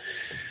 man?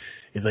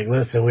 He's like,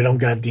 listen, we don't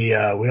got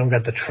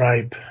the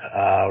tripe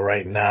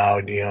right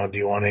now. Do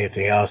you want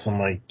anything else? I'm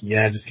like,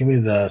 yeah, just give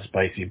me the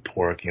spicy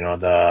pork,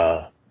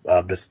 the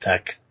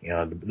bistec,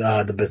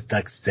 the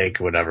bistec steak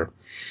or whatever.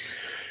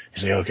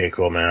 He's like, okay,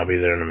 cool, man. I'll be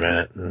there in a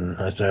minute. And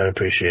I said, I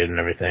appreciate it and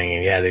everything.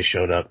 And yeah, they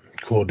showed up.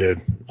 Cool,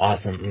 dude.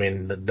 Awesome. I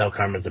mean, the Del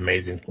Carmen's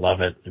amazing.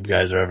 Love it. If you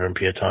guys are ever in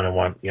Piatone and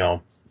want,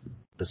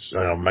 this,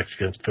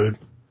 Mexican food,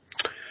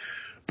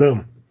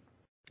 boom.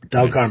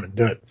 Del Carmen,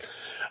 do it.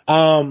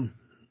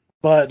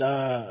 But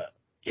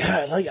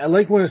yeah, I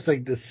like when it's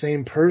the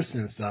same person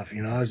and stuff,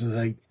 It's just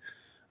like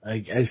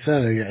I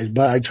said,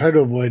 but I try to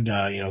avoid,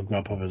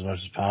 Grubhub as much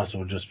as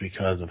possible just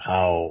because of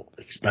how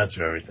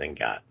expensive everything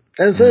got.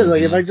 And so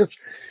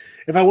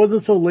if I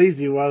wasn't so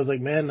lazy where I was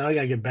like, man, now I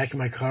gotta get back in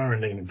my car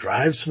and then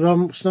drive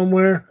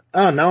somewhere.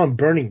 Oh, now I'm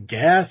burning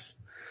gas.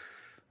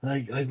 How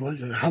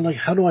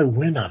do I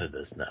win out of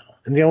this now?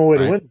 And the only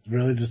way to win is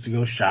really just to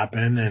go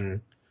shopping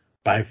and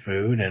buy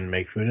food and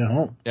make food at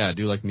home. Yeah,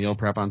 do meal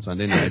prep on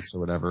Sunday nights or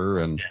whatever,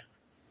 and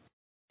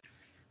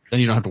then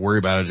you don't have to worry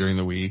about it during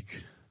the week.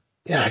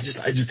 Yeah, I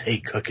just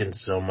hate cooking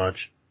so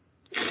much.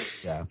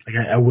 Yeah.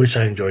 I wish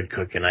I enjoyed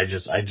cooking. I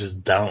just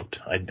don't.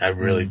 I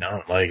really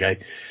don't.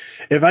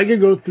 If I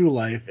could go through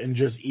life and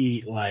just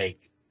eat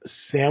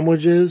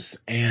sandwiches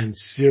and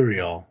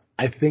cereal,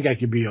 I think I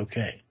could be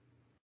okay.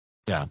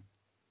 Yeah.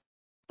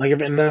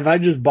 If I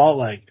just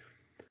bought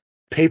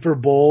paper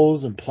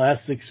bowls and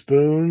plastic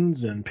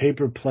spoons and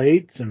paper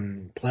plates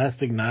and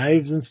plastic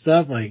knives and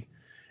stuff, I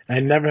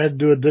never had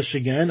to do a dish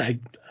again,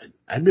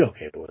 I'd be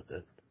okay with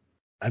it.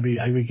 I'd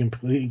be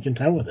completely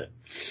content with it.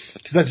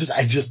 Because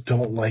I just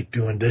don't like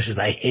doing dishes.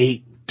 I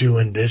hate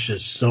doing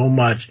dishes so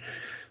much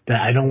that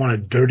I don't want to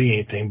dirty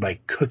anything by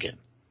cooking.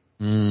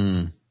 I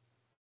mean,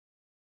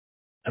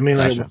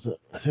 gotcha.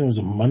 I think it was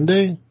a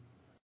Monday.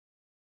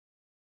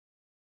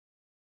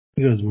 I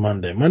think it was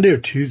Monday. Monday or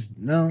Tuesday?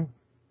 No.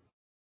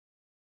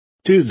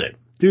 Tuesday.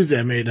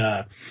 I made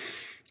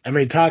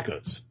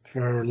tacos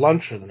for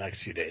lunch for the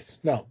next few days.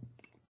 No.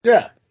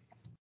 Yeah.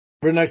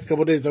 For the next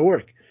couple of days of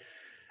work.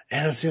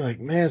 And I was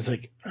feeling man, it's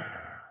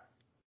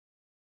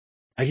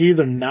I can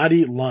either not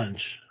eat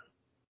lunch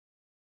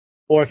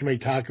or I can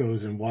make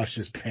tacos and wash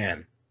this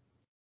pan.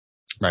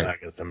 Right. I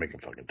guess I'm making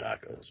fucking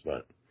tacos,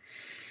 but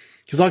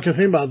because all I can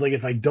think about is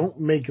if I don't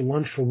make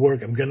lunch for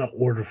work, I'm gonna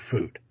order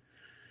food.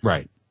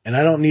 Right. And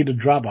I don't need to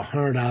drop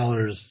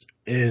 $100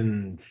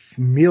 in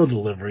meal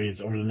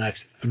deliveries over the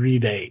next 3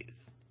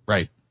 days.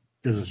 Right.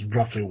 This is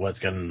roughly what's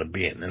going to end up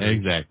being.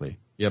 Exactly.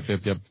 Yep.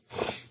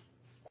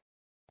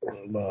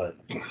 But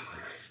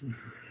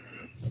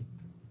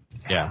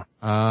Yeah,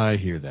 I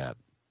hear that.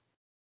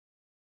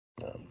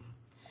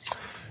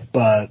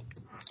 But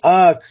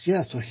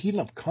yeah. So heating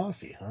up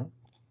coffee, huh?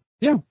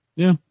 Yeah.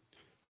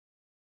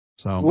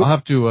 So I'll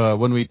have to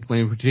when we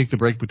take the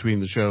break between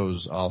the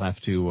shows, I'll have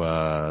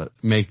to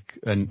make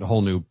a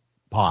whole new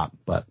pot,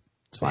 but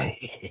it's fine.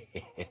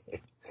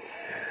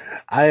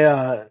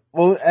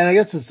 Well, and I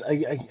guess it's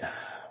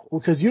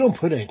because you don't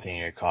put anything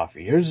in your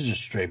coffee. Yours is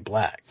just straight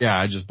black. Yeah,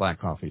 I just black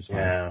coffee is fine.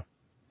 Yeah.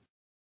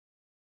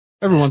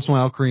 Every once in a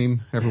while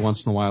cream, every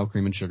once in a while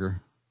cream and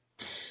sugar,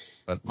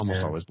 but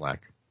almost always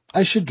black.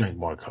 I should drink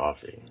more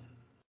coffee.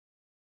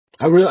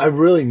 I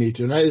really need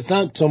to. And it's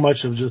not so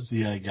much of just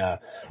the I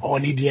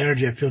need the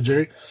energy, I feel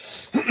jittery.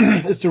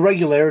 It's the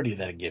regularity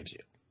that it gives you.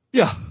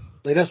 Yeah.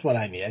 Like that's what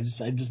I need. I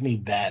just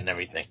need that and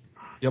everything.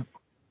 Yep.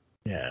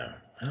 Yeah.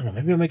 I don't know.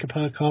 Maybe I'll make a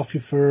pot of coffee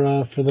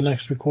for the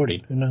next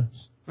recording. Who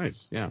knows?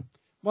 Nice. Yeah.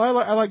 Well,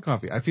 I like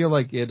coffee. I feel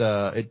like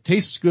it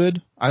tastes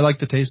good. I like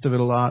the taste of it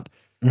a lot.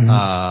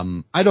 Mm-hmm.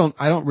 I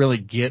don't really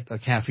get a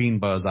caffeine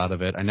buzz out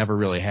of it. I never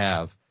really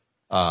have,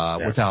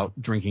 without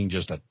drinking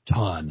just a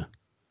ton.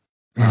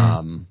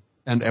 Mm-hmm.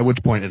 And at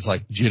which point it's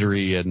like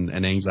jittery and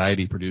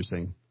anxiety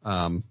producing,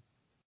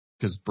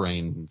 'cause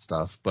brain and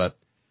stuff. But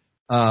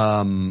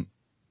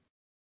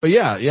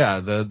yeah,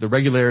 the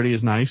regularity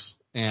is nice.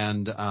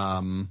 And,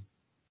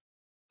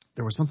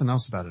 there was something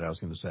else about it I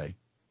was going to say.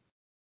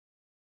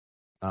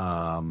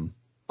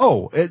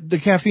 The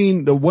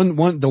caffeine, the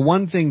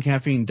one thing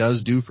caffeine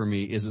does do for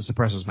me is it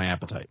suppresses my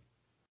appetite.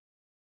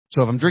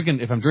 So if I'm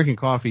drinking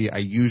coffee, I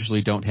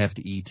usually don't have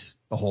to eat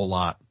a whole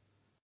lot.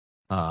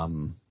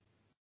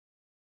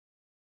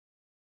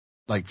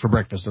 Like for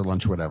breakfast or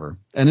lunch or whatever.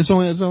 And it's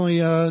only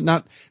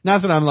not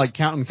that I'm like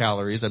counting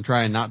calories. I'm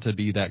trying not to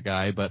be that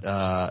guy, but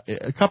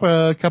a cup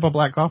of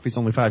black coffee is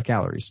only 5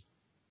 calories.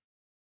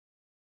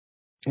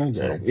 Okay.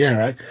 So.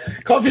 Yeah.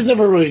 Coffee's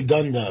never really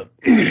done the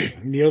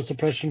meal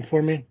suppression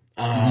for me.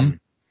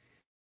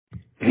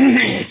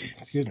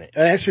 Excuse me. It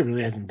actually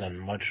really hasn't done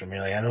much for me.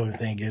 Like I don't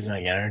think it gives me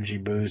like energy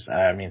boost.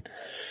 I mean,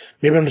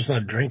 maybe I'm just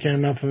not drinking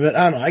enough of it.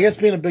 I don't know. I guess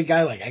being a big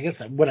guy, like I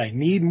guess would I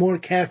need more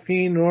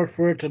caffeine in order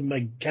for it to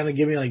like kind of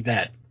give me like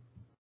that?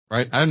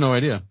 Right. I have no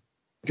idea.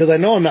 Because I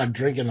know I'm not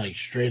drinking like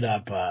straight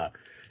up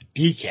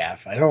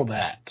decaf. I know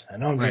that. I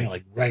know I'm drinking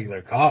like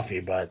regular coffee,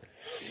 but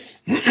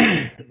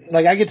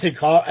like I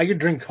could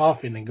drink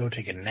coffee and then go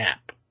take a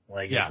nap.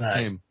 Like yeah, it's not,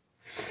 same.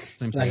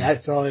 Like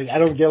I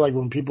don't get like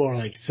when people are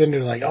like sitting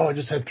there like, oh, I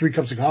just had 3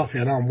 cups of coffee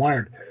and now I'm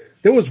wired.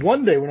 There was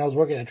one day when I was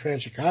working at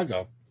Trans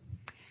Chicago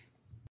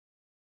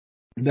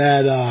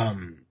that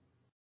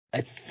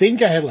I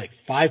think I had like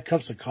 5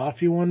 cups of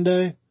coffee one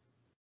day.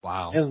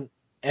 Wow.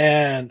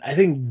 And I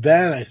think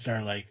then I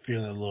started like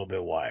feeling a little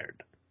bit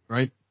wired.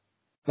 Right.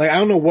 Like I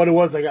don't know what it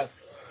was.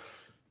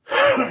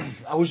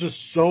 I was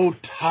just so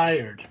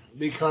tired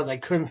because I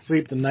couldn't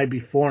sleep the night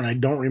before and I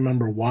don't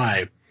remember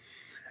why.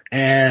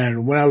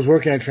 And when I was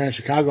working at Trans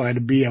Chicago, I had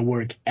to be at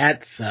work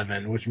at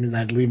 7, which means I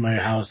had to leave my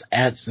house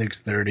at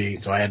 6:30.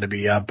 So I had to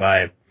be up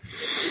by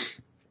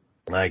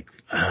like,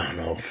 I don't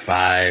know,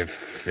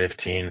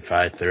 5:15,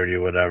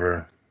 5:30,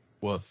 whatever.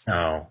 Woof.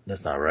 No,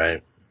 that's not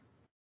right.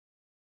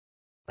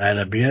 I had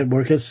to be at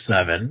work at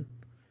 7.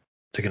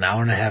 Took an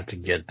hour and a half to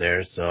get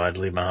there, so I'd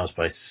leave my house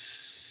by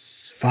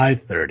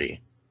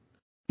 5:30.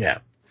 Yeah.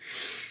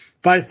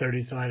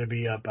 5:30, so I had to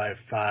be up by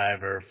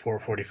 5 or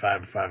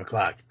 4:45 or 5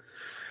 o'clock.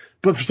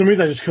 But for some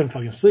reason, I just couldn't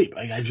fucking sleep.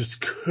 Like, I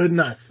just could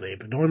not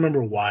sleep. I don't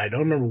remember why. I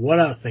don't remember what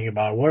I was thinking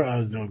about, what I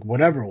was doing,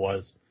 whatever it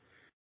was.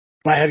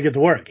 But I had to get to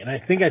work. And I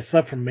think I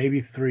slept for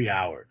maybe 3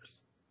 hours.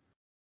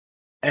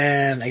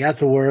 And I got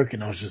to work,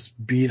 and I was just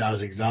beat. I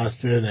was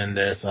exhausted. And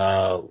this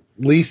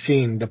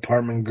leasing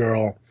department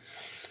girl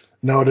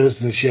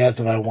noticed, and she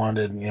asked if I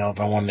wanted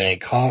any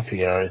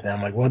coffee or anything.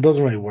 I'm like, well, it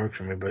doesn't really work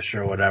for me, but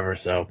sure, whatever.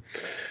 So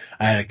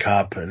I had a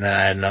cup, and then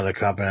I had another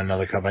cup and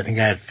another cup. I think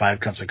I had 5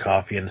 cups of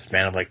coffee in the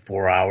span of like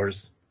 4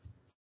 hours.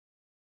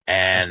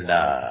 And,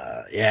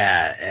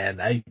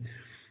 and I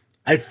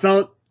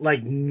felt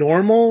like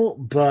normal,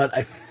 but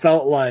I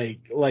felt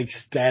like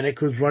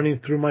static was running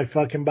through my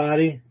fucking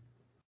body.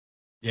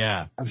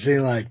 Yeah. I'm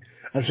saying like,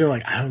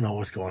 I don't know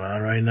what's going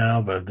on right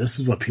now, but if this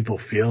is what people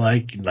feel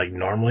like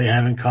normally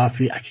having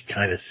coffee, I can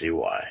kind of see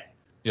why.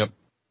 Yep.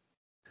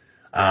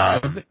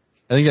 I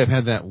think I've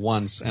had that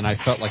once, and I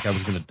felt like I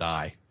was going to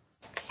die.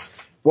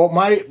 Well,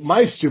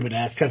 my stupid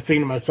ass kept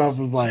thinking to myself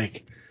was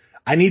like,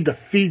 I need to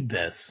feed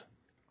this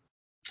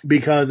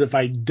because if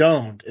I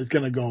don't, it's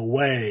going to go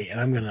away and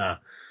I'm going to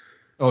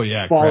fall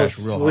crash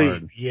asleep. real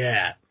hard.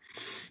 Yeah.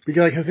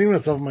 Because I kept thinking to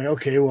myself, I'm like,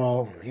 okay,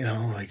 well,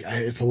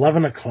 it's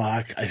 11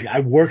 o'clock.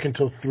 I work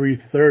until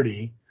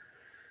 3:30.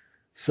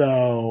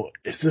 So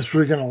is this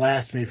really going to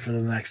last me for the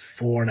next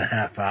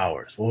 4.5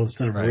 hours? Well,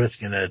 instead of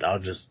risking it, I'll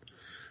just,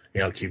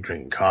 keep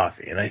drinking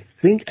coffee. And I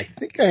think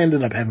I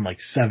ended up having like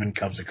 7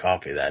 cups of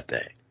coffee that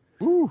day.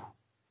 Ooh.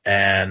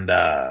 And,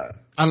 I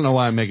don't know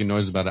why I'm making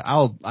noise about it.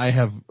 I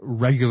have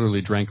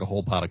regularly drank a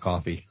whole pot of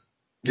coffee.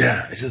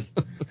 Yeah, it's just,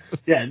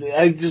 yeah,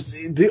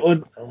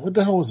 what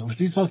the hell was it? Was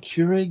these all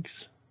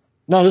Keurigs?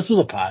 No, this was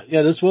a pot.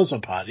 Yeah, this was a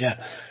pot.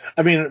 Yeah.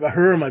 I mean,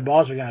 her and my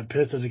boss were kind of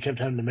pissed that they kept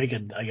having to make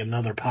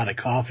another pot of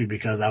coffee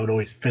because I'd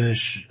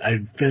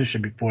finish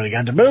it before they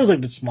got there. But it was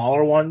like the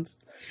smaller ones.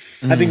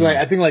 I think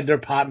their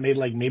pot made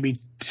like maybe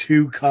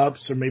 2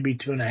 cups or maybe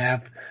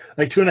 2.5,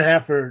 like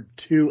 2.5 or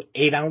 2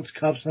 8-ounce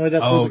cups. Something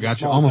like that. Oh, like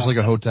gotcha. Almost like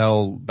a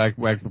hotel back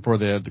before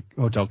they had the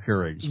hotel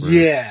Keurigs.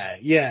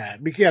 Yeah.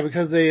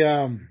 Because they,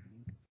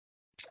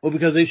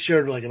 because they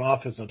shared like an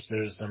office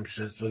upstairs or some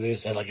shit. So they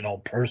just had like an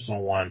old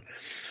personal one.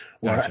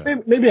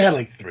 Gotcha. Maybe I had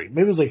like 3.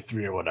 Maybe it was like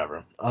 3 or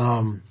whatever.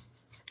 I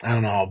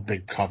don't know how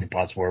big coffee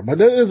pots were,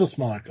 but it is a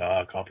smaller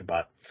coffee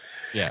pot.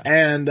 Yeah.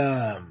 And,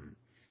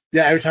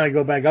 yeah, every time I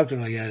go back up to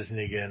him, like, yeah, I just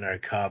need to get another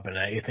cup. And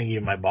I think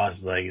even my boss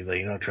is like, he's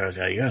like, Travis,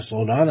 you gotta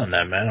slow down on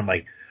that, man. I'm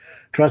like,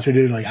 trust me,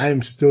 dude, like, I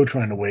am still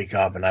trying to wake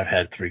up and I've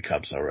had 3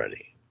 cups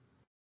already.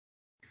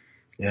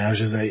 I was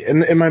just like,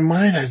 in my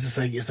mind, I was just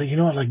like, it's like,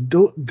 like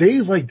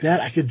days like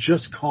that, I could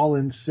just call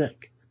in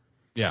sick.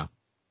 Yeah.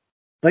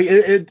 Like,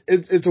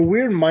 it's a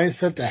weird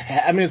mindset to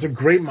have. I mean, it's a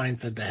great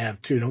mindset to have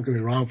too. Don't get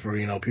me wrong for,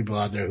 people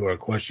out there who are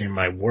questioning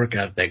my work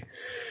ethic.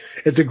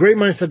 It's a great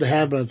mindset to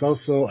have, but it's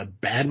also a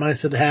bad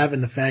mindset to have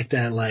in the fact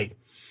that, like,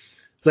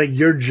 it's like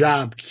your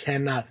job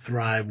cannot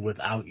thrive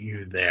without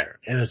you there.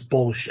 And it's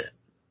bullshit.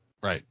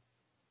 Right.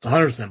 It's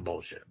 100%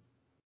 bullshit.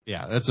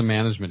 Yeah, that's a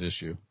management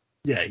issue.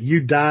 Yeah,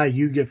 you die,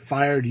 you get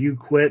fired, you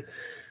quit.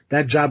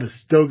 That job is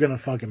still going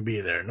to fucking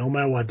be there. No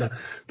matter what.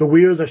 The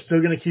wheels are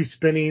still going to keep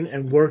spinning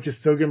and work is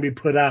still going to be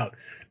put out.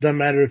 Doesn't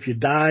matter if you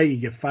die,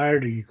 you get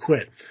fired, or you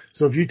quit.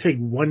 So if you take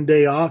one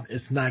day off,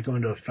 it's not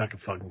going to affect a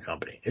fucking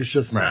company. It's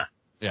just not.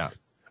 Yeah.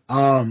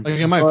 Like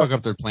it might fuck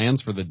up their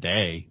plans for the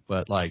day,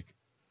 but like,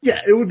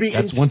 yeah, it would be.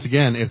 That's once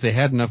again, if they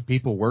had enough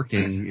people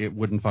working, it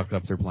wouldn't fuck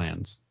up their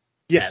plans.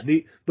 Yeah,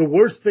 the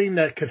worst thing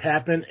that could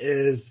happen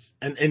is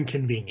an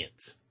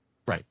inconvenience.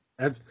 Right.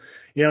 That's,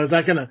 it's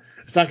not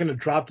gonna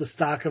drop the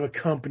stock of a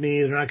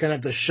company. They're not gonna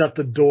have to shut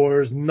the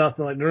doors.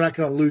 Nothing like. They're not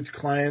gonna lose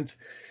clients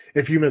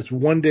if you miss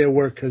one day of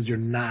work because you're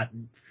not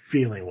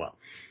feeling well.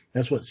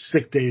 That's what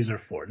sick days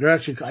are for. They're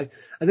actually, I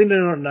think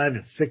they're not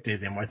even sick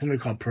days anymore. I think they're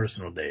called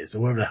personal days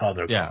or whatever the hell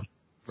they're called.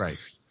 Yeah. Right.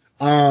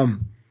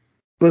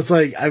 But it's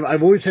like,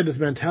 I've always had this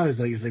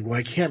mentality. It's like, well,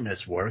 I can't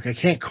miss work. I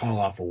can't call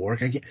off of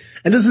work. I can't.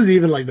 And this is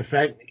even like the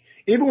fact,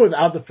 even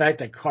without the fact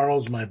that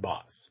Carl's my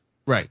boss.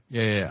 Right.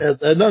 Yeah.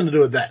 It had nothing to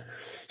do with that.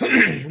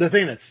 The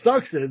thing that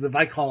sucks is if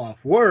I call off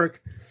work,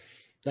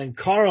 then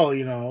Carl,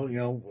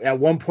 at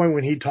one point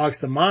when he talks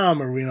to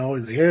mom or,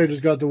 he's like, hey, I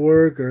just got to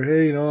work or,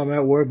 hey, I'm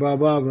at work, blah,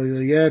 blah, blah. He's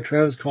like, yeah,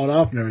 Travis called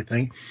off and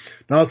everything.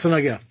 And all of a sudden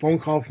I get a phone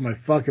call from my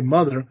fucking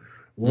mother.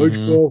 Why'd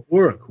you go off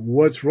work?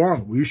 What's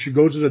wrong? Well, you should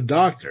go to the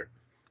doctor.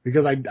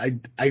 Because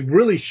I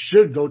really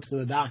should go to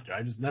the doctor.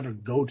 I just never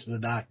go to the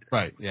doctor.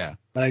 Right, yeah.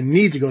 But I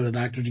need to go to the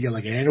doctor to get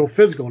like an annual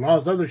physical and all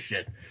this other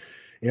shit.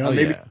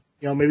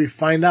 Maybe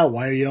find out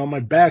why,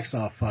 my back's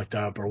all fucked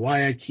up or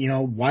why I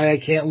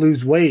can't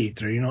lose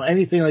weight or,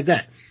 anything like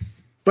that.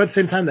 But at the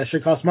same time, that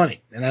shit costs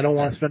money and I don't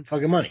want to spend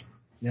fucking money.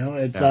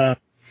 It's,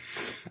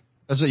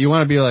 That's what you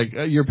want to be like,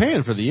 you're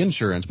paying for the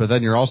insurance, but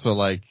then you're also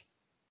like,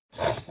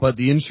 but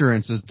the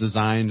insurance is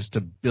designed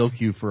to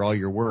bilk you for all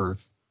you're worth.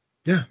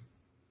 Yeah.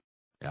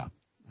 Yeah.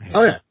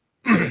 Oh yeah.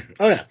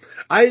 Oh yeah.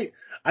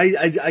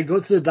 I go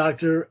to the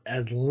doctor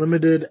as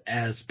limited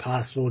as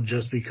possible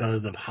just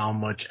because of how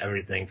much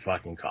everything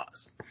fucking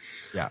costs.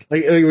 Yeah.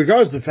 Like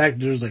regardless of the fact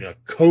that there's like a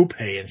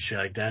copay and shit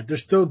like that,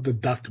 there's still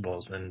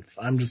deductibles and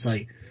I'm just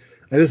like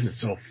this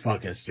is so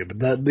fucking stupid.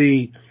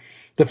 The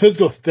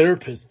physical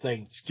therapist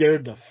thing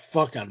scared the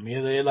fuck out of me.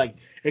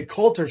 It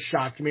culture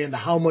shocked me into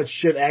how much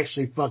shit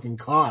actually fucking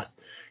costs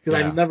because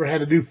I never had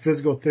to do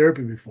physical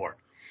therapy before.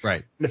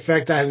 Right. In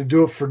fact, I had to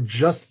do it for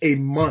just a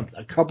month,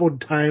 a couple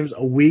times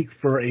a week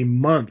for a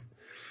month.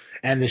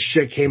 And the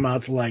shit came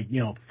out to like,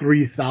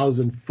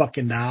 $3,000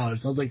 fucking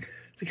dollars. I was like,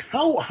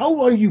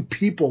 how are you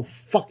people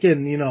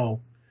fucking,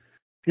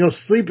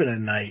 sleeping at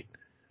night?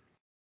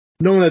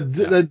 Knowing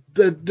that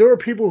there are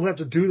people who have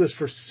to do this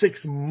for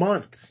 6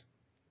 months.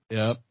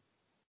 Yep.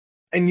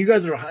 And you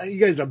guys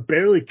are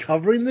barely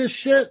covering this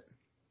shit?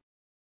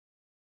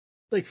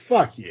 It's like,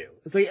 fuck you.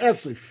 It's like,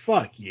 absolutely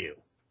fuck you.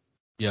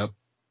 Yep.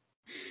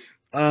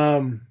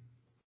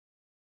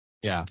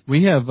 Yeah,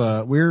 we have,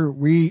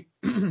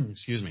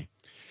 excuse me.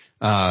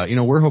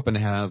 We're hoping to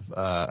have,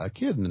 a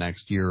kid in the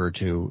next year or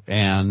two.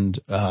 And,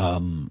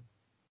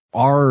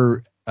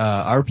 our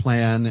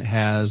plan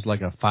has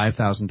like a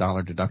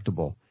 $5,000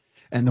 deductible.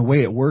 And the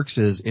way it works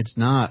is it's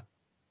not,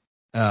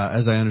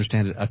 as I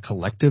understand it, a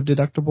collective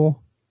deductible.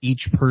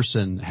 Each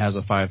person has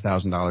a $5,000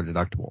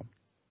 deductible.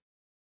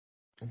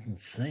 That's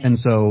insane. And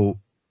so,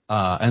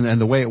 and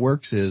the way it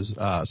works is,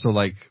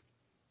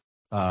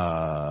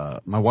 my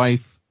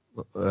wife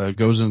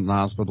goes into the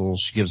hospital,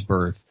 she gives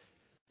birth,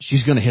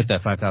 she's going to hit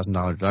that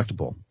 $5,000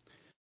 deductible.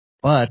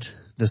 But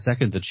the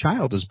second the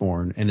child is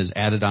born and is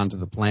added onto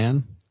the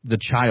plan, the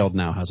child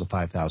now has a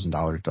 $5,000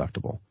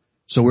 deductible.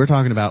 So we're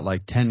talking about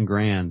like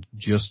 $10,000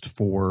 just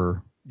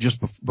for just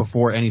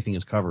before anything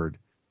is covered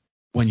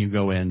when you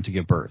go in to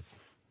give birth.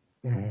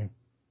 Mm-hmm.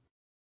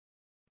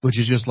 Which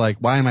is just like,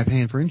 why am I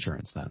paying for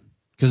insurance then?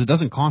 Because it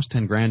doesn't cost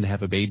 $10,000 to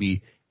have a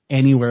baby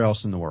anywhere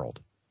else in the world.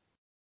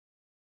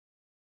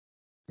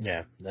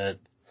 Yeah, that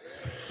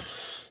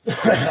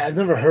I've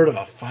never heard of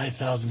a $5,000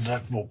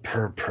 deductible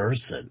per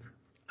person.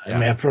 Yeah. I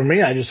mean, for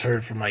me, I just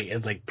heard from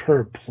it's like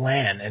per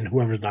plan and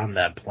whoever's on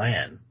that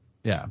plan.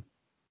 Yeah,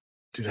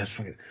 dude, that's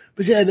fucking.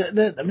 But yeah,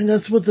 I mean,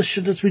 that's what the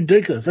shit. That's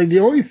ridiculous. Like the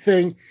only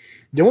thing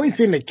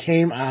that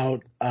came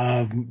out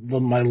of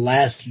my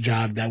last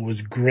job that was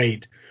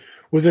great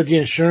was that the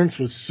insurance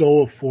was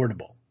so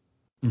affordable.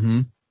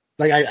 Mm-hmm.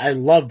 Like I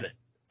loved it,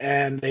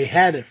 and they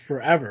had it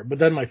forever. But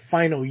then my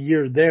final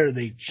year there,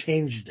 they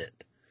changed it.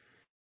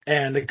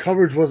 And the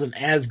coverage wasn't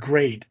as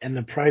great, and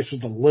the price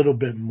was a little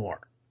bit more.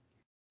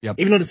 Yep.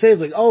 Even though they say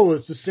it's like, oh,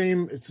 it's the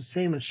same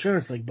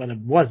insurance, like, but it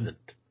wasn't.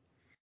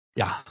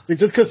 Yeah. Like,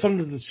 just because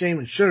something's the same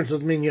insurance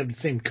doesn't mean you have the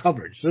same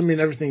coverage. It doesn't mean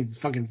everything's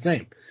fucking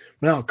same.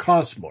 But now it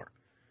costs more.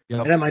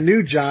 Yep. And at my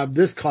new job,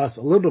 this costs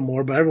a little bit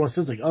more, but everyone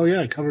says like, oh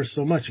yeah, it covers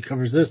so much. It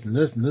covers this and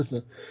this and this.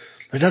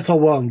 Like, that's all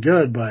well and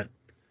good, but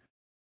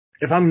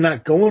if I'm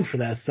not going for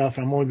that stuff,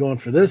 I'm only going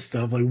for this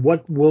stuff, like,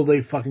 what will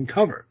they fucking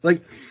cover?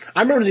 Like,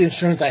 I remember the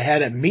insurance I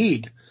had at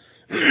Mead,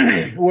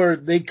 where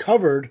they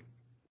covered,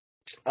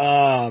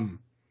 what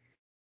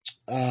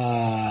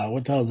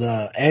the hell,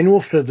 the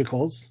annual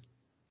physicals,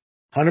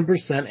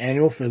 100%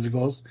 annual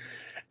physicals,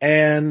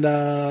 and,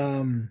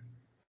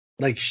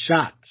 like,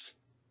 shots.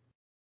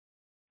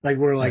 Like,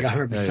 we're like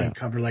 100%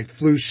 covered, like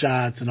flu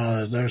shots and all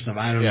that other stuff.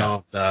 I don't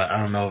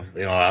know if,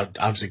 you know,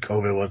 obviously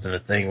COVID wasn't a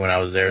thing when I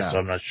was there, so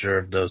I'm not sure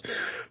if those,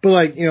 but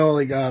like, you know,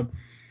 like,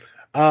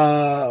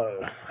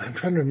 I'm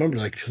trying to remember,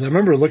 like, cause I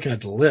remember looking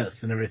at the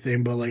list and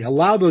everything, but like a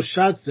lot of those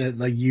shots that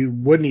like you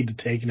would need to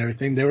take and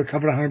everything, they were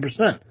covered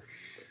 100%.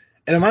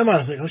 And in my mind, I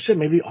was like, oh shit,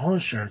 maybe all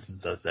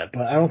insurances does that,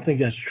 but I don't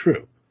think that's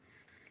true.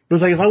 But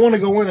it's like, if I want to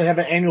go in and have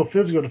an annual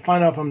physical to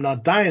find out if I'm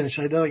not dying and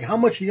shit, they're like, how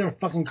much are you going to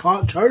fucking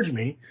charge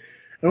me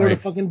in order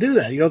to fucking do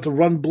that? You know, to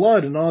run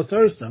blood and all this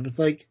other stuff. It's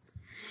like,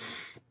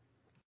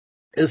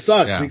 it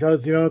sucks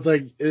because, you know, it's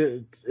like,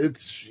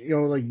 it's, you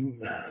know, like,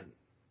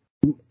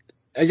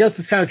 I guess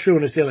it's kind of true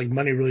when they say like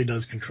money really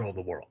does control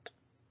the world.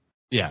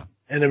 Yeah.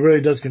 And it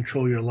really does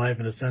control your life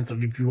in the sense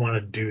of if you want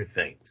to do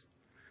things.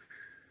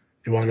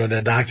 If you want to go to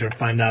the doctor and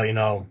find out, you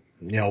know,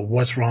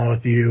 what's wrong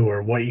with you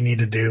or what you need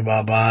to do,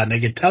 blah, blah. And they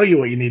can tell you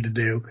what you need to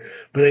do,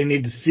 but they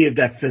need to see if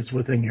that fits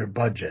within your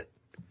budget.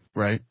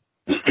 Right.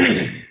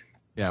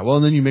 Yeah, well,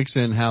 and then you mix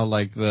in how,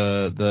 like,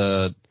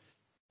 the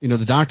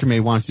doctor may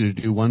want you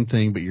to do one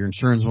thing, but your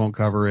insurance won't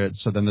cover it,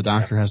 so then the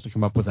doctor has to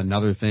come up with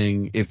another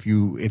thing if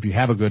you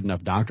have a good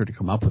enough doctor to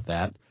come up with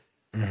that.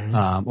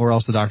 Mm-hmm. Or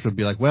else the doctor would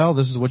be like, well,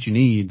 this is what you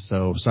need,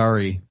 so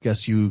sorry,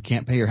 guess you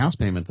can't pay your house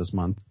payment this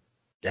month.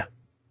 Yeah.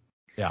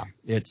 Yeah,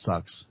 it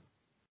sucks.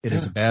 It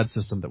is a bad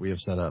system that we have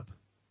set up.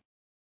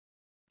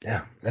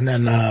 Yeah, and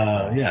then,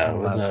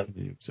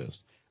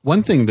 exist.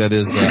 One thing that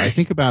is, I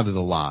think about it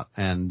a lot,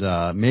 and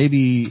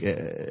maybe,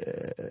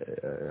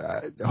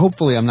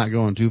 hopefully I'm not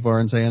going too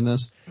far in saying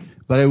this,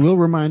 but I will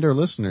remind our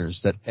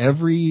listeners that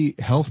every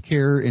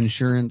healthcare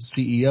insurance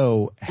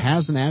CEO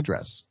has an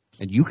address,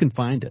 and you can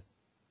find it.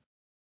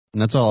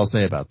 And that's all I'll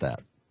say about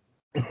that.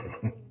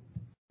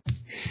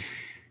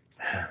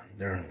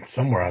 They're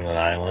somewhere on an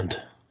island.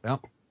 Yep.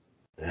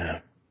 Yeah.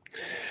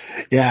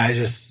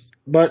 Yeah,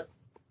 but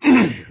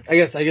I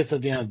guess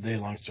at the end of the day,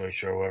 long story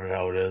short, whatever the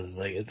hell it is,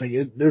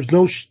 there's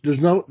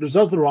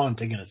nothing wrong in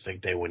taking a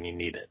sick day when you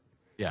need it.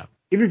 Yeah.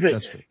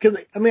 Because,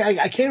 I mean,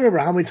 I can't remember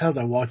how many times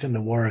I walked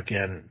into work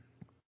and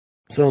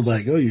someone's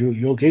like, oh,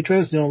 you okay,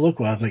 Travis? You don't look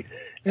well. I was like,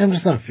 yeah, I'm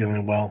just not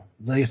feeling well.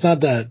 Like, it's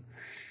not that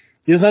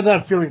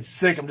I'm feeling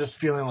sick. I'm just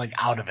feeling like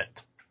out of it.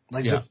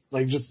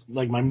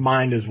 Like my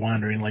mind is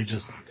wandering, like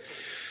just.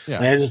 Yeah.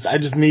 Like I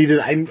just needed,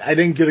 I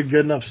didn't get a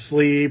good enough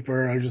sleep,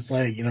 or I was just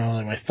like, you know,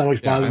 like my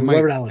stomach's bothering me,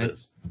 whatever the hell it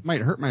is. I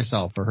might hurt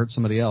myself or hurt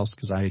somebody else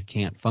because I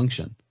can't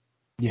function.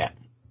 Yeah.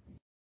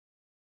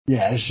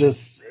 Yeah, it's just,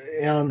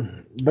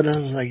 but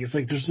it's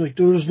like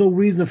there's no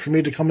reason for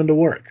me to come into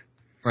work.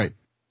 Right.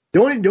 The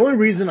only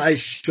reason I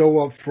show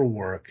up for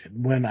work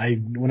when I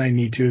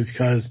need to is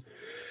because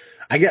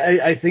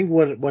I think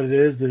what it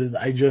is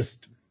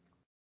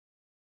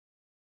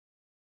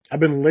I've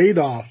been laid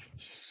off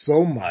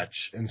so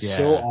much and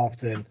so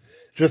often,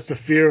 just the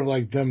fear of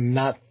like them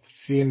not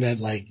seeing that,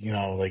 like, you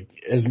know, like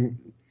as.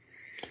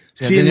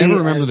 Yeah, they never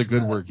remember the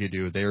good work you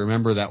do. They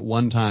remember that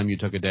one time you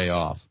took a day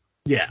off.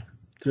 Yeah.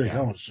 It's like,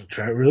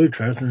 really,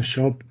 Travis didn't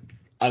show up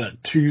on a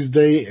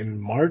Tuesday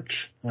in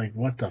March? Like,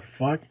 what the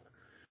fuck?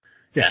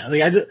 Yeah,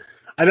 like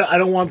I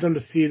don't want them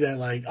to see that,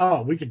 like,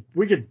 oh, we could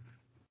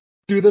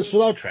do this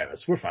without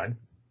Travis. We're fine.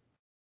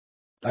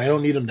 I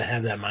don't need them to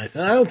have that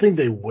mindset. I don't think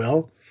they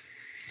will.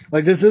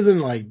 Like, this isn't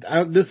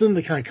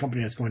the kind of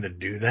company that's going to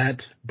do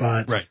that,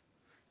 but right.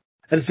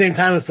 At the same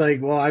time, it's like,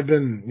 well, I've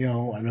been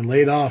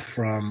laid off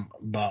from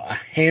about a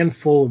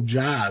handful of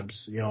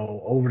jobs,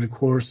 over the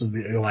course of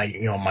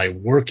my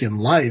working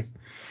life,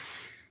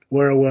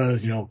 where it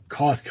was,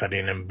 cost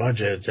cutting and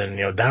budgets and,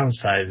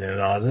 downsizing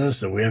and all this.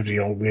 So we have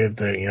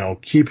to,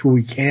 keep who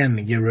we can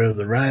and get rid of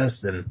the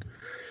rest. And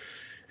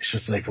it's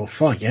just like, well,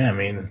 fuck, yeah. I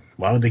mean,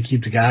 why would they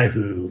keep the guy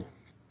who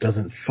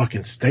doesn't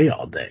fucking stay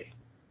all day?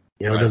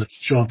 Doesn't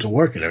show up to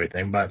work and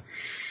everything. But,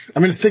 I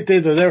mean, sick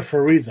days are there for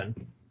a reason.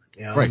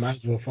 Might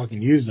as well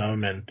fucking use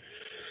them. And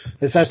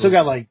I still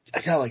got I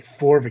got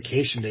 4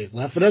 vacation days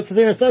left. But that's the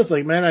thing that says,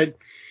 like, man,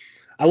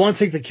 I want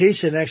to take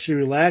vacation and actually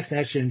relax and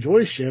actually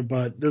enjoy shit.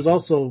 But there's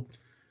also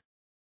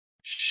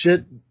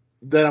shit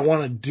that I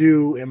want to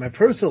do in my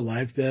personal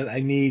life that I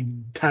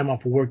need time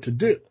off of work to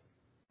do.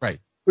 Right.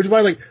 Which is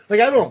why,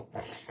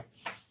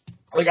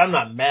 I'm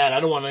not mad.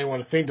 I don't want anyone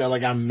to think that,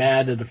 I'm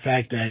mad at the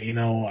fact that,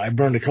 I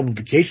burned a couple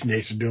vacation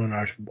days for doing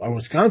our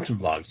Wisconsin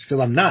vlogs.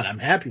 Because I'm not. I'm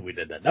happy we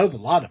did that. That was a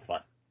lot of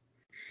fun.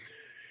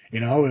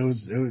 I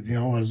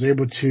was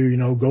able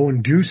to, go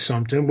and do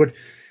something.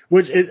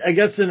 I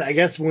guess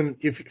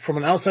if from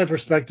an outside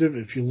perspective,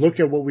 if you look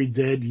at what we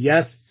did,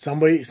 yes,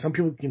 some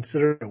people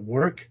consider it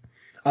work.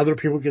 Other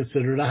people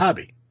consider it a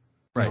hobby.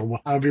 Right.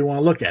 However you want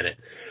to look at it.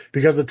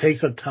 Because it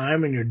takes up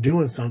time and you're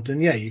doing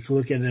something, yeah, you can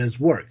look at it as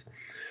work.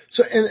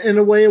 So in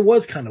a way it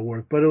was kind of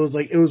work, but it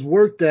was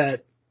work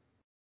that,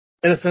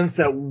 in a sense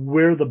that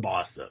we're the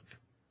boss of.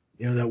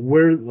 That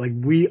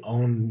we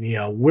own,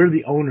 we're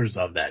the owners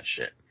of that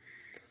shit.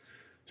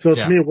 So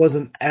to me it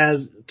wasn't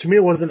as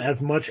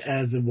much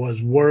as it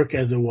was work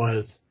as it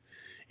was,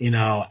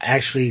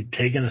 actually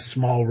taking a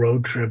small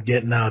road trip,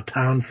 getting out of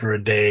town for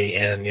a day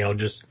and,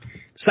 just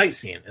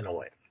sightseeing in a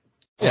way.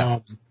 Yeah.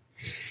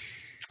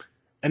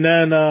 And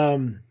then,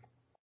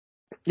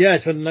 I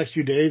spent the next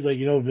few days,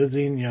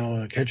 visiting,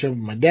 catch up with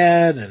my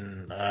dad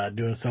and,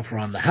 doing stuff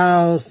around the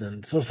house.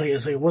 And so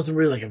it wasn't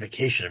really like a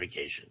vacation.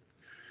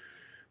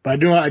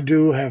 But I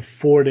do have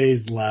 4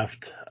 days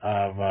left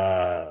of,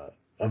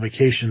 a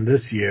vacation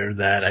this year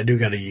that I do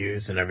got to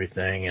use and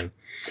everything. And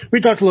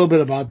we talked a little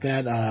bit about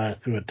that,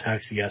 through a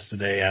text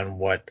yesterday on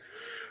what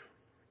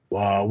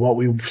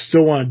we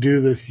still want to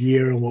do this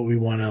year and what we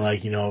want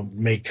to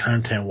make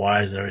content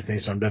wise and everything.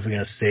 So I'm definitely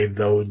going to save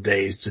those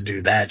days to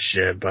do that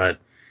shit. But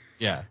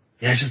yeah,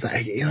 it's just,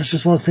 it's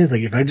just one of those things.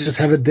 If I just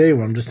have a day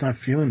where I'm just not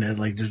feeling it,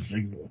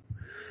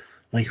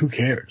 who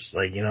cares?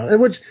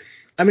 Which,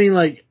 I mean,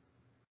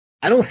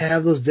 I don't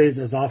have those days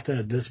as often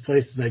at this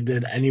place as I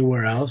did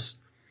anywhere else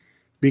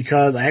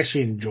because I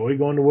actually enjoy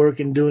going to work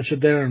and doing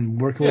shit there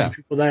and working with the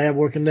people that I have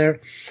working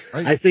there.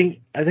 Right. I think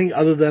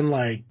other than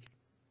my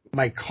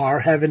car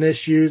having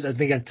issues, I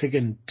think I've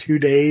taken 2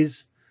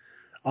 days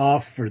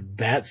off for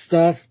that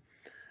stuff.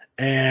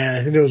 And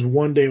I think there was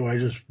one day where I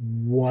just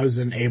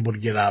wasn't able to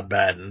get out of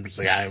bed and was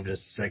I'm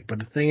just sick. But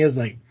the thing is,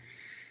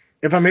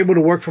 if I'm able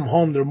to work from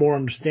home, they're more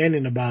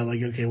understanding about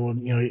okay, well,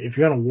 if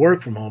you're going to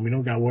work from home, you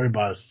don't got to worry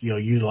about,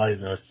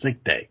 utilizing a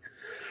sick day.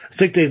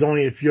 Sick day is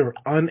only if you're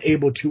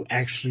unable to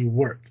actually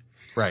work.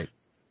 Right.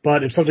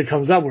 But if something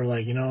comes up where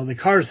the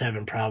car's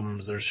having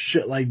problems or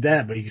shit like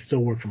that, but you can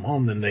still work from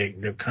home, then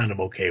they're kind of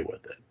okay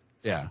with it.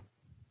 Yeah.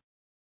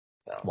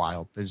 So.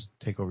 Wild. They just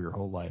take over your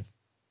whole life.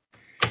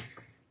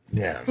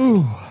 Yeah.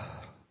 Ooh.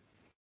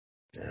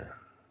 Yeah.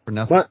 For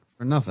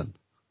nothing.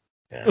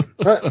 Yeah.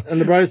 But on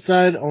the bright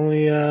side,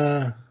 only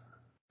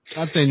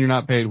not saying you're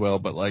not paid well,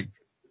 but when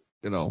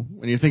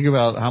you think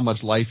about how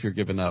much life you're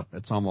giving up,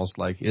 it's almost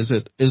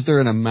is there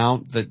an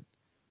amount that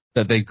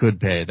they could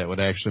pay that would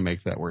actually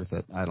make that worth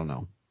it? I don't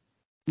know.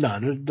 No,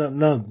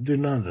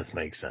 none of this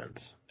makes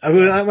sense. I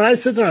mean, when I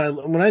sit there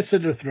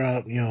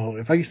throughout,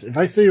 if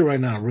I sit here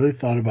right now, I really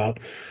thought about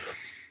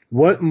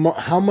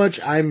how much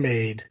I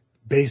made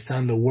based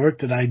on the work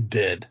that I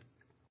did.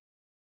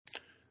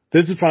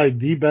 This is probably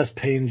the best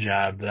paying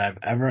job that I've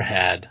ever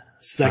had,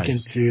 second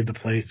to the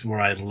place where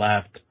I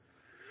left.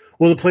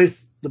 Well,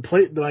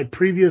 my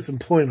previous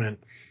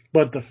employment,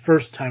 but the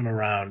first time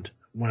around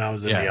when I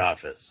was in the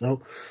office.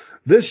 So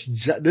this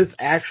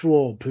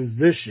actual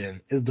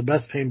position is the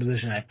best paying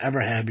position I've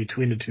ever had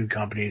between the two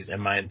companies in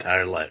my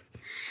entire life.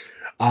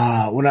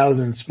 When I was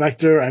an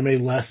inspector, I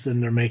made less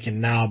than they're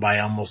making now by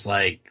almost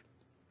 30%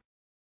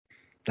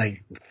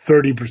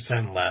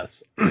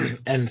 less.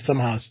 And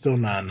somehow it's still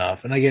not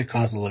enough. And I get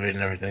cost of living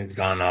and everything's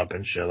gone up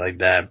and shit like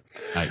that.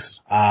 Nice.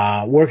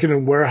 Working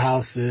in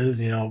warehouses,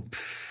 $8-9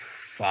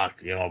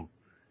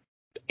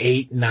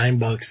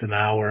 an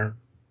hour.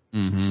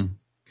 Mm-hmm.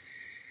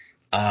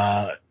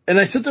 And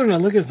I sit there and I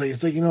look at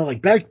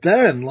it, back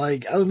then,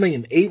 I was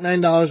making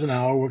 $8-9 an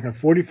hour, working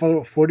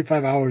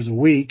 45 hours a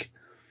week.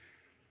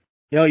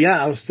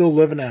 I was still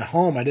living at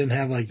home. I didn't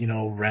have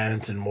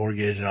rent and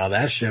mortgage and all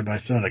that shit, but I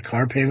still had a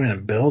car payment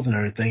and bills and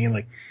everything.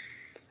 And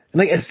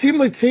it seemed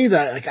to me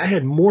that I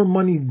had more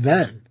money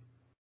then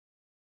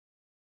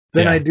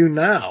than I do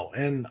now.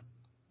 And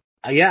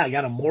I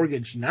got a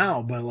mortgage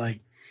now, but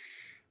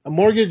a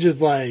mortgage is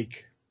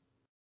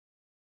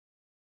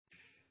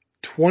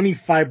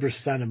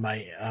 25%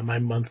 of my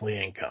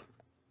monthly income.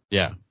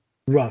 Yeah.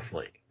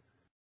 Roughly.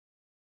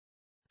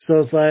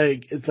 So it's I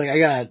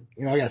got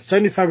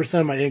 75%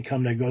 of my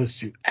income that goes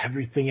to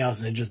everything else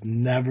and it just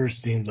never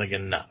seems like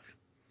enough.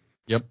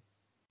 Yep.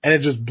 And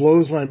it just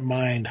blows my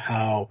mind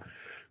how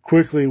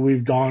quickly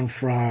we've gone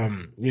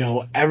from,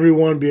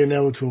 everyone being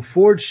able to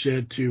afford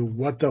shit to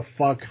what the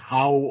fuck,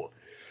 how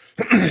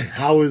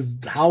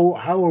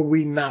are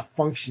we not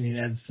functioning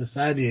as a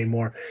society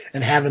anymore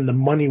and having the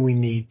money we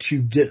need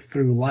to get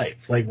through life?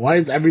 Like, why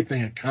is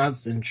everything a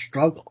constant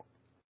struggle?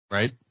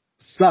 Right.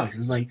 Sucks.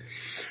 It's like,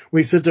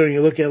 when you sit there and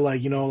you look at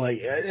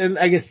and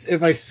I guess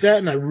if I sat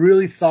and I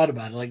really thought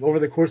about it, like over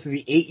the course of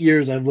the 8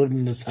 years I've lived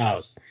in this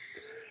house,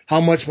 how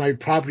much my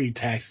property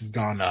tax has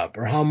gone up,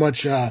 or how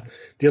much the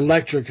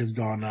electric has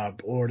gone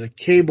up, or the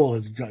cable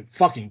has gone.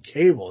 Fucking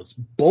cable is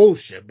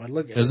bullshit. But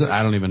look at Is it?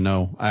 I don't even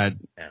know.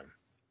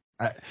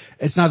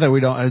 It's not that we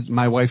don't.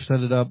 My wife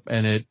set it up,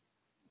 and it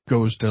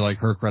goes to like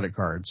her credit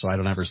card, so I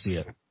don't ever see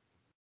it.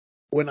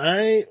 When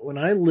I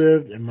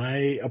lived in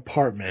my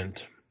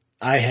apartment,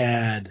 I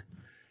had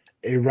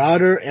a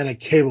router and a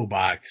cable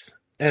box,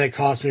 and it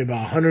cost me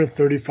about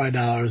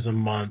 $135 a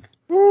month.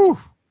 Woo.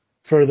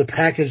 For the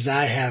package that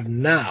I have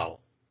now.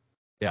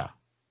 Yeah.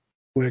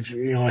 Which,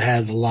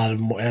 has a lot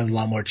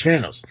more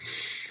channels.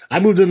 I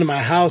moved into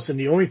my house and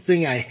the only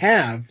thing I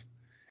have,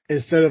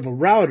 instead of a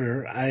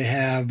router, I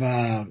have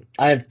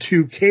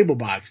 2 cable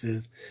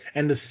boxes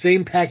and the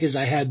same package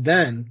I had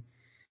then,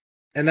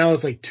 and now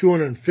it's like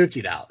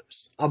 $250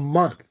 a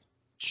month.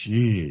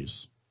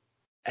 Jeez.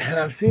 And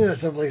I'm seeing that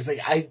stuff like,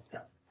 I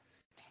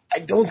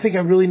don't think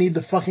I really need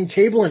the fucking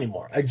cable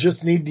anymore. I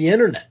just need the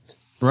internet.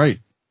 Right.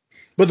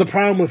 But the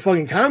problem with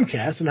fucking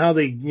Comcast and how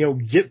they,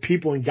 get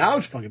people and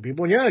gouge fucking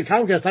people. And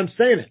Comcast, I'm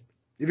saying it.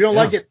 If you don't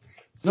like it,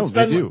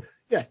 they do.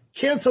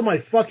 Cancel my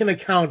fucking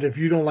account if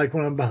you don't like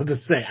what I'm about to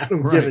say. I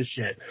don't give a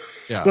shit.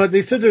 Yeah. But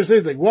they sit there and say,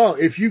 it's like, well,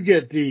 if you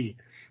get the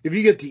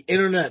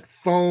internet,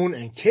 phone,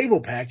 and cable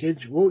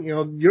package, well,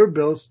 your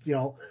bill's,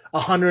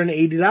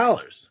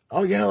 $180.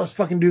 Oh yeah, let's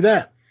fucking do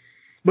that.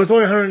 But it's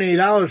only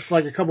 $180 for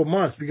like a couple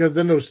months because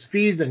then those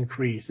fees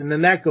increase and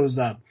then that goes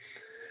up.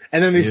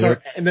 And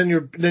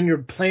then then your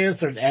plan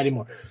starts adding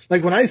more.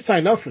 Like when I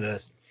signed up for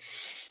this,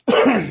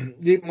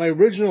 my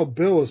original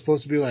bill was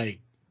supposed to be like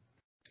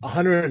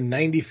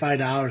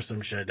 $195,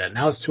 some shit like that.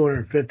 Now it's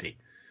 $250.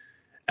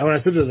 And when I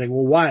said to her, I was like,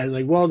 well, why? I was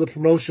like, well, the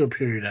promotional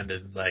period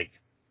ended. It's like,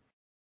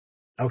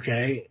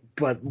 okay,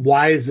 but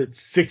why is it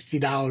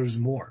 $60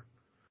 more?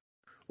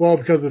 Well,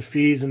 because of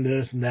fees and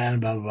this and that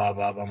and blah, blah,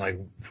 blah, blah. I'm like,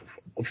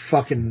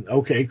 fucking,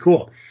 okay,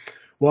 cool.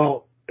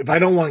 Well, if I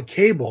don't want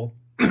cable,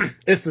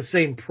 it's the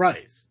same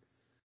price.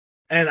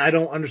 And I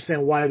don't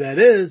understand why that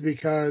is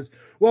because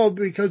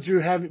you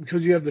have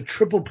the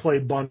triple play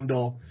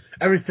bundle,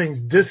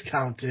 everything's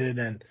discounted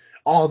and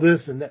all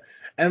this and that.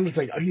 And I'm just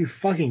like, are you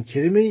fucking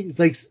kidding me? It's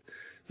like,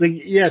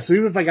 yeah, so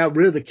even if I got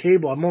rid of the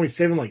cable, I'm only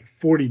saving like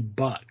 $40.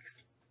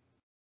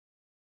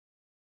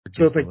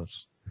 So it's like,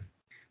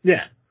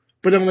 yeah.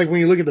 But then like when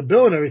you look at the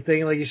bill and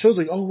everything, like it shows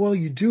like, oh well,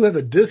 you do have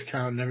a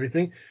discount and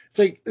everything.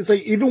 It's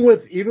like even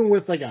with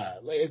like I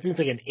think it's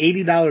like an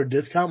 $80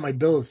 discount, my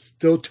bill is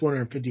still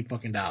 $250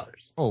 fucking dollars.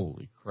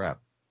 Holy crap.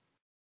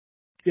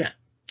 Yeah.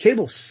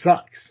 Cable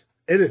sucks.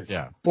 It is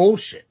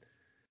bullshit.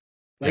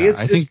 Like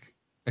I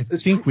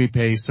think we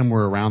pay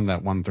somewhere around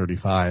that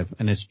 $135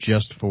 and it's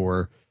just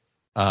for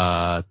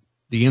the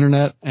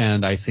internet,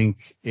 and I think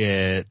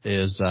it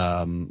is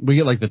we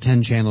get like the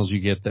 10 channels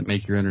you get that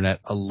make your internet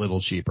a little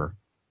cheaper.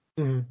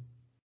 Mm-hmm.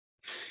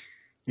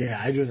 Yeah,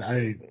 I'm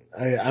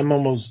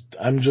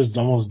just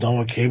almost done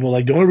with cable.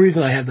 Like the only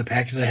reason I have the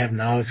package I have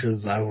now is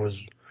because I was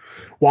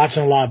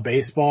watching a lot of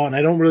baseball, and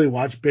I don't really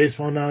watch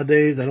baseball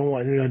nowadays. I don't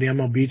watch the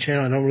MLB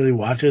channel. I don't really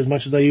watch it as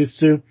much as I used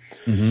to.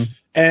 Mm-hmm.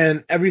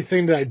 And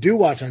everything that I do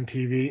watch on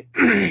TV,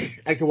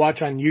 I can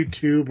watch on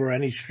YouTube or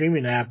any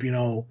streaming app,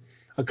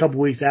 a couple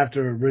weeks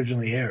after it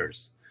originally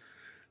airs.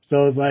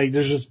 So it's like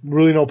there's just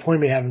really no point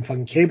in me having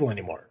fucking cable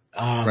anymore.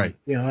 Right.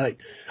 Like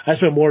I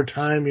spend more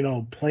time,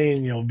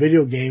 playing,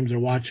 video games or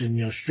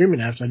watching, streaming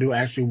apps than I do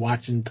actually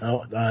watching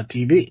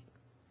TV.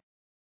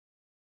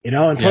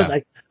 And plus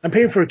I'm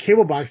paying for a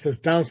cable box that's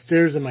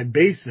downstairs in my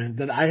basement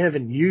that I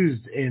haven't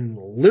used in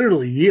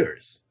literally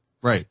years.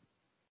 Right.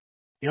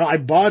 I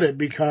bought it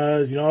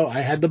because,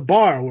 I had the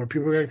bar where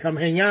people were going to come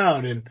hang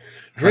out and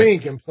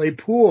drink and play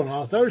pool and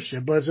all this other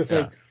shit. But it's just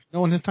like, no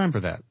one has time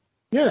for that.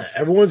 Yeah,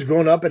 everyone's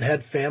grown up and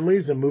had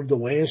families and moved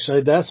away and shit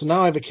like that. So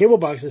now I have a cable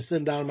box that's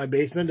sitting down in my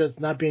basement that's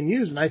not being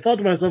used. And I thought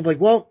to myself, like,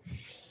 well,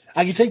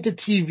 I can take the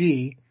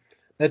TV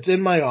that's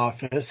in my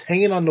office,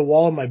 hang it on the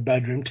wall in my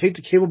bedroom, take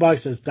the cable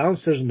box that's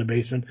downstairs in the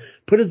basement,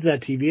 put it to that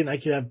TV, and I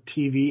can have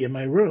TV in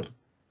my room.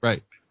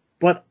 Right.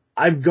 But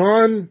I've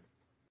gone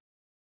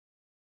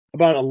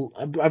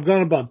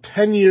about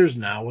 10 years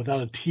now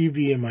without a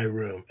TV in my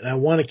room, and I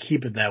want to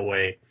keep it that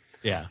way.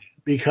 Yeah.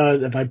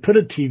 Because if I put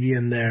a TV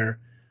in there,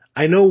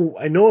 I know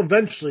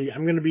eventually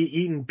I'm going to be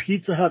eating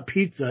Pizza Hut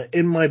pizza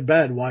in my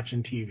bed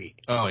watching TV.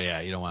 Oh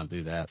yeah, you don't want to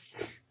do that.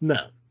 No.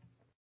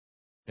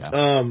 Yeah.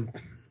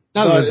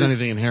 Not that there's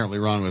anything inherently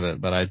wrong with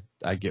it, but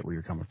I get where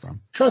you're coming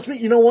from. Trust me,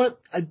 you know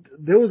what?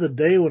 There was a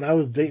day when I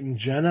was dating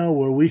Jenna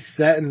where we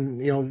sat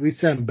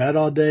in bed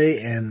all day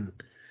and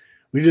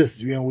we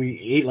just, we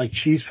ate like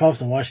cheese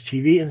puffs and watched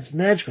TV, and it's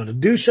magical. To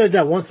do shit like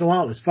that once in a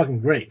while is fucking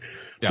great.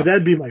 Yeah. But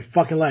that'd be my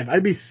fucking life.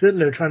 I'd be sitting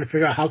there trying to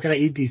figure out how can I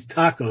eat these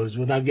tacos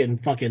without getting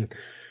fucking,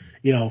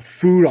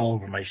 food all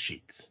over my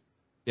sheets.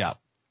 Yeah.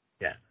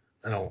 Yeah.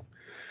 I don't.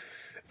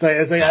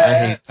 It's like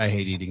I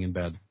hate eating in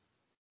bed.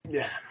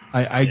 Yeah.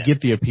 I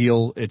get the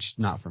appeal. It's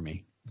not for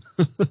me.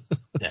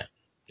 Yeah.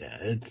 Yeah.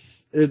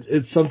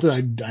 It's something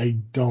I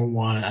don't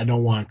want. I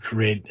don't want to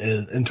create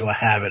into a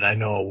habit. I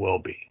know it will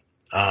be.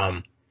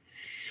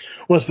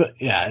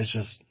 It's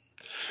just,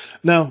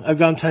 no, I've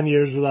gone 10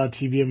 years without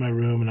TV in my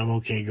room, and I'm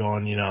okay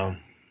going,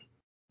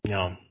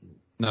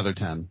 Another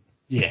 10.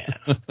 Yeah.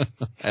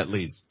 At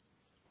least.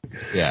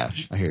 Yeah,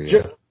 I hear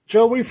you.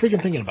 Joe, what are you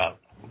freaking thinking about?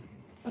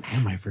 What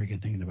am I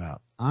freaking thinking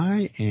about?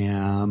 I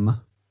am.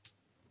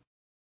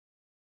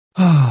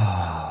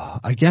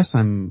 I guess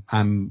I'm.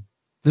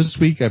 This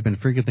week I've been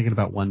freaking thinking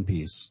about One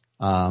Piece.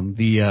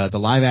 The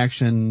live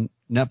action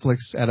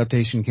Netflix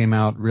adaptation came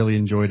out. Really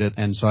enjoyed it,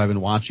 and so I've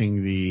been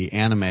watching the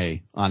anime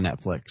on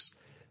Netflix.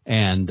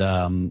 And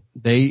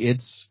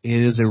it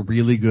is a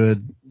really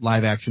good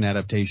live action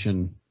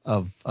adaptation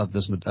of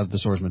the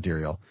source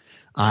material.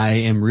 I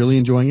am really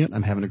enjoying it.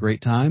 I'm having a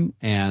great time,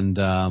 and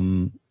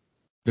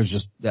there's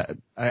just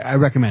I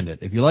recommend it.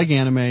 If you like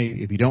anime,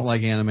 if you don't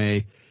like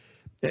anime,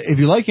 if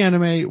you like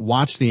anime,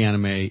 watch the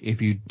anime.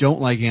 If you don't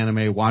like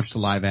anime, watch the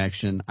live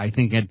action. I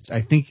think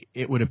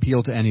it would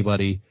appeal to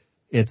anybody.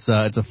 It's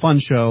a fun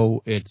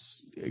show.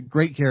 It's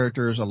great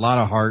characters, a lot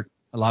of heart,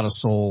 a lot of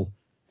soul,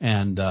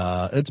 and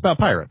it's about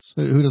pirates.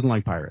 Who doesn't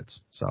like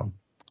pirates? So,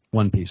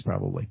 One Piece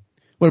probably.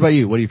 What about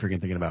you? What are you freaking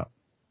thinking about?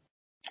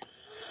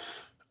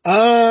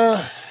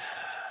 I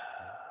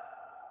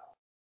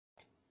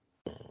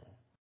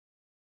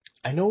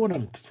know what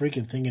I'm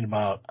freaking thinking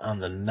about on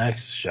the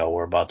next show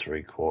we're about to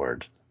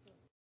record.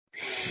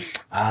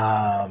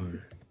 I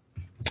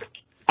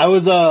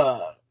was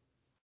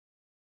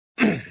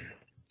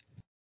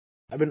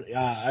I've been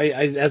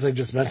as I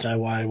just mentioned,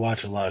 I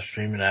watch a lot of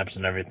streaming apps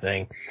and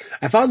everything.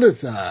 I found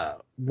this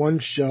one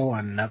show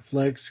on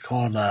Netflix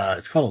called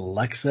it's called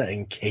Alexa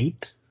and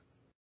Kate.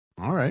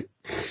 All right.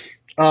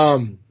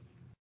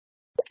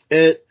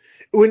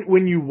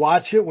 When you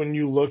watch it, when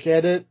you look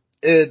at it,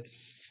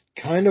 it's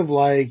kind of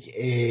like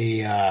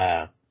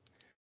it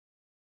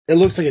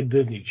looks like a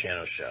Disney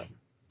Channel show.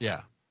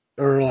 Yeah.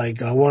 Or like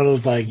one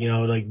of those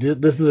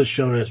this is a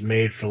show that's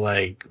made for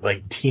like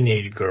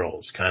teenage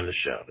girls kind of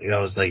show.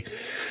 It's like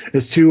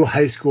it's two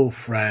high school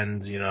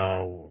friends,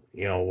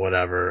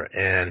 whatever.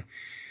 And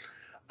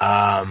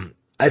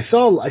I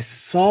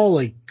saw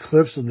like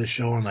clips of the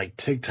show on like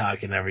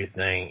TikTok and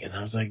everything, and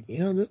I was like,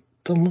 that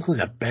doesn't look like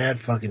a bad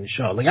fucking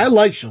show. Like I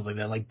like shows like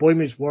that, like Boy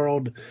Meets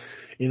World,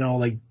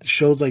 like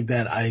shows like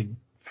that. I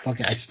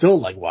still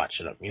like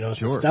watching them. It's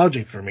Sure.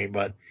 nostalgic for me,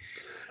 but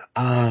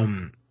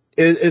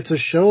it's a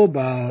show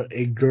about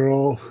a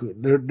girl who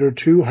they're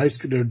two high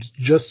school. They're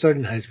just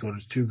starting high school.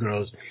 There's two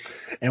girls,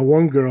 and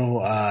one girl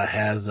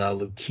has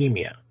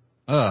leukemia.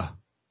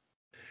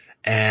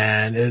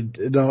 And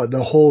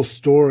the whole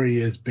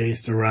story is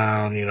based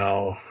around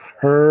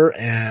her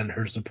and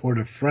her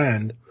supportive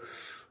friend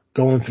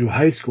going through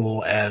high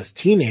school as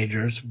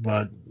teenagers,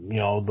 but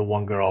the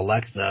one girl,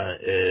 Alexa,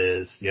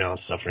 is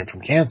suffering from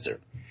cancer.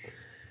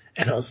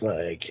 And I was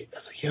like,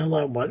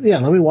 what? Yeah,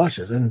 let me watch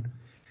this. And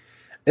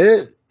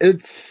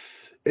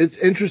it's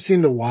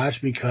interesting to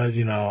watch because,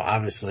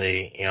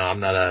 obviously, I'm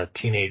not a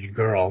teenage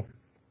girl,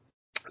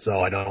 so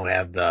I don't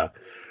have the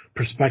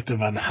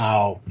perspective on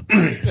how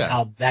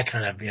that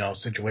kind of,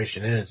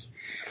 situation is.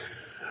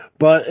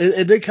 But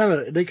it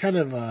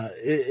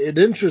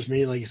interests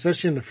me, like,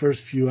 especially in the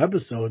first few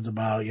episodes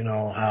about,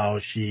 how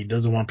she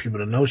doesn't want people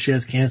to know she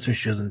has cancer.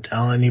 She doesn't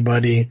tell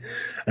anybody.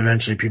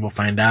 Eventually people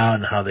find out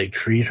and how they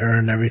treat her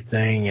and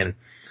everything. And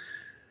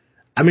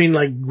I mean,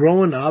 like,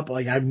 growing up,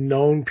 like, I've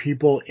known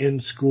people in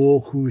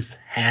school who's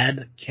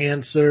had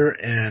cancer,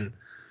 and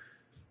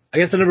I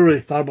guess I never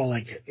really thought about,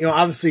 like,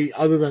 obviously,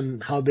 other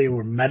than how they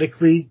were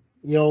medically,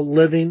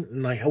 living,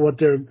 and, like, what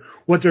they're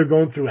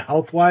going through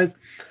health-wise.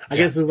 I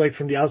guess it's, like,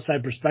 from the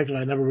outside perspective,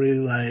 I never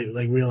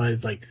really,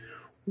 realized, like,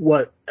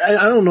 what,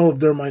 I don't know if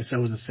their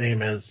mindset was the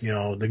same as,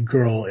 the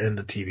girl in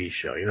the TV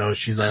show.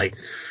 She's like,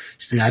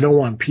 I don't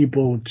want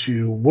people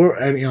to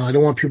work, I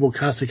don't want people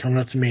constantly coming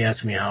up to me,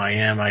 asking me how I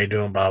am, how you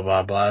doing, blah,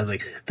 blah, blah. I was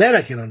like, that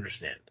I can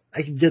understand.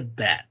 I can get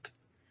that.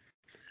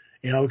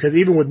 Because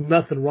even with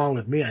nothing wrong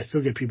with me, I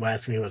still get people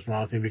asking me what's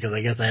wrong with me because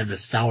I guess I have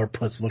this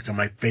sourpuss look on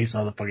my face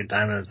all the fucking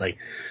time, and it's like,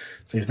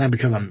 so it's not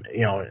because I'm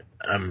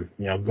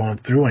going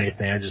through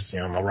anything. I just,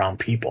 I'm around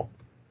people,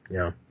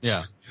 Yeah.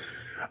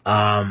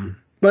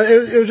 But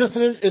it was just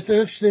it's an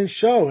interesting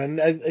show,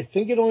 and I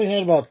think it only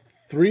had about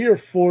 3 or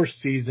 4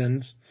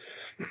 seasons,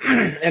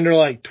 and they're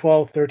like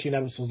 12, 13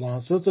 episodes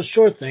long, so it's a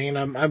short thing.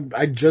 And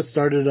I just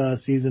started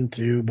season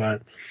 2,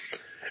 but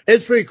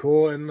it's pretty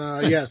cool. And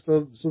Nice.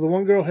 so the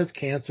one girl has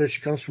cancer.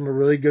 She comes from a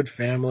really good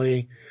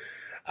family,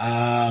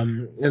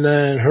 and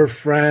then her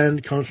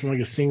friend comes from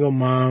like a single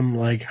mom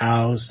like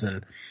house,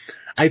 and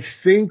I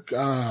think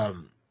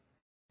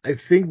I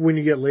think when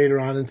you get later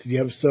on into the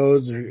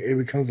episodes, it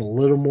becomes a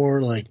little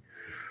more like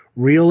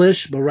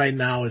realish, but right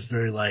now it's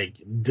very like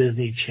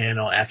Disney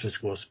Channel after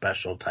school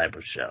special type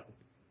of show.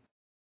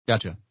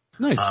 Gotcha.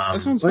 Nice. That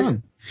sounds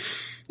fun.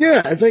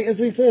 Yeah, it's like,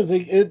 as I said, it's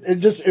like,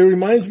 it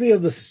reminds me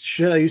of the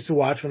shit I used to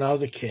watch when I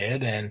was a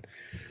kid, and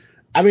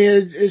I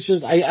mean, it's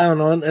just, I don't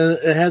know, and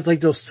it has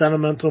like those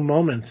sentimental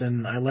moments,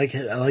 and I like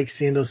it. I like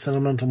seeing those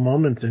sentimental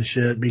moments and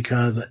shit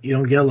because you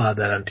don't get a lot of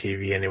that on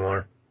TV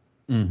anymore.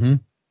 Mm-hmm.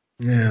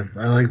 Yeah,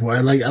 I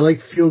like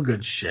feel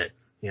good shit,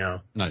 you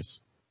know. Nice.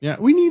 Yeah,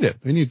 we need it.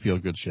 We need feel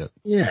good shit.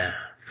 Yeah,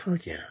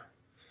 fuck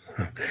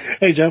yeah.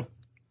 Hey, Joe.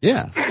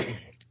 Yeah.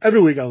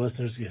 Every week our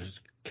listeners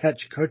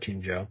catch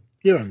Cartoon Joe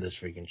here on This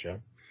Freaking Show.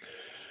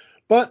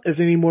 But if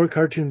they need more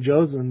Cartoon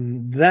Joes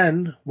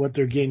than what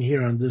they're getting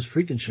here on This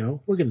Freaking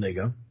Show, where can they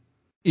go?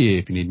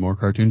 If you need more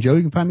Cartoon Joe,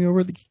 you can find me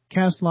over at the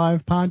Cast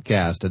Live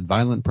podcast at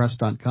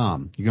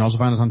violentpress.com. You can also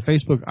find us on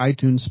Facebook,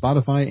 iTunes,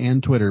 Spotify,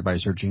 and Twitter by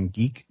searching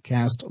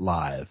Geekcast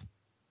Live.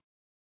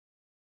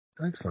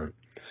 Excellent.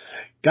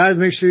 Guys,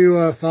 make sure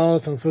you follow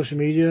us on social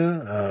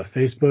media,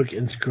 Facebook,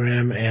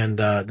 Instagram,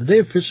 and did they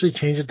officially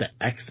change it to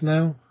X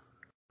now?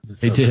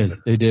 They did.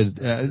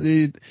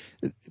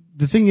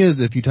 The thing is,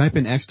 if you type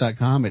in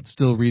x.com, it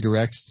still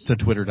redirects to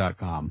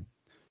twitter.com.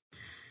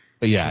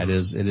 But yeah, it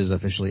is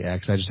officially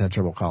X. I just had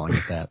trouble calling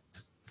it that.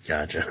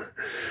 Gotcha.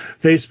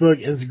 Facebook,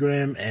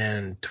 Instagram,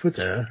 and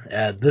Twitter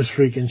at This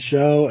Freaking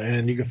Show,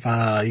 and you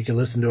can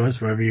listen to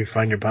us wherever you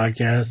find your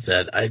podcasts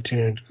at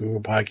iTunes,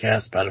 Google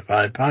Podcasts,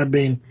 Spotify,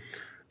 Podbean,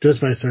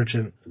 just by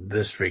searching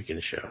This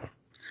Freaking Show.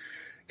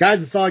 Guys,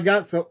 that's all I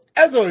got. So,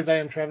 as always, I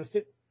am Travis,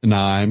 and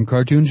I'm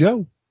Cartoon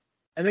Joe.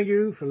 And thank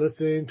you for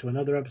listening to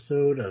another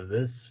episode of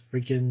This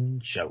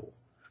Freaking Show.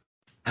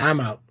 I'm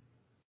out.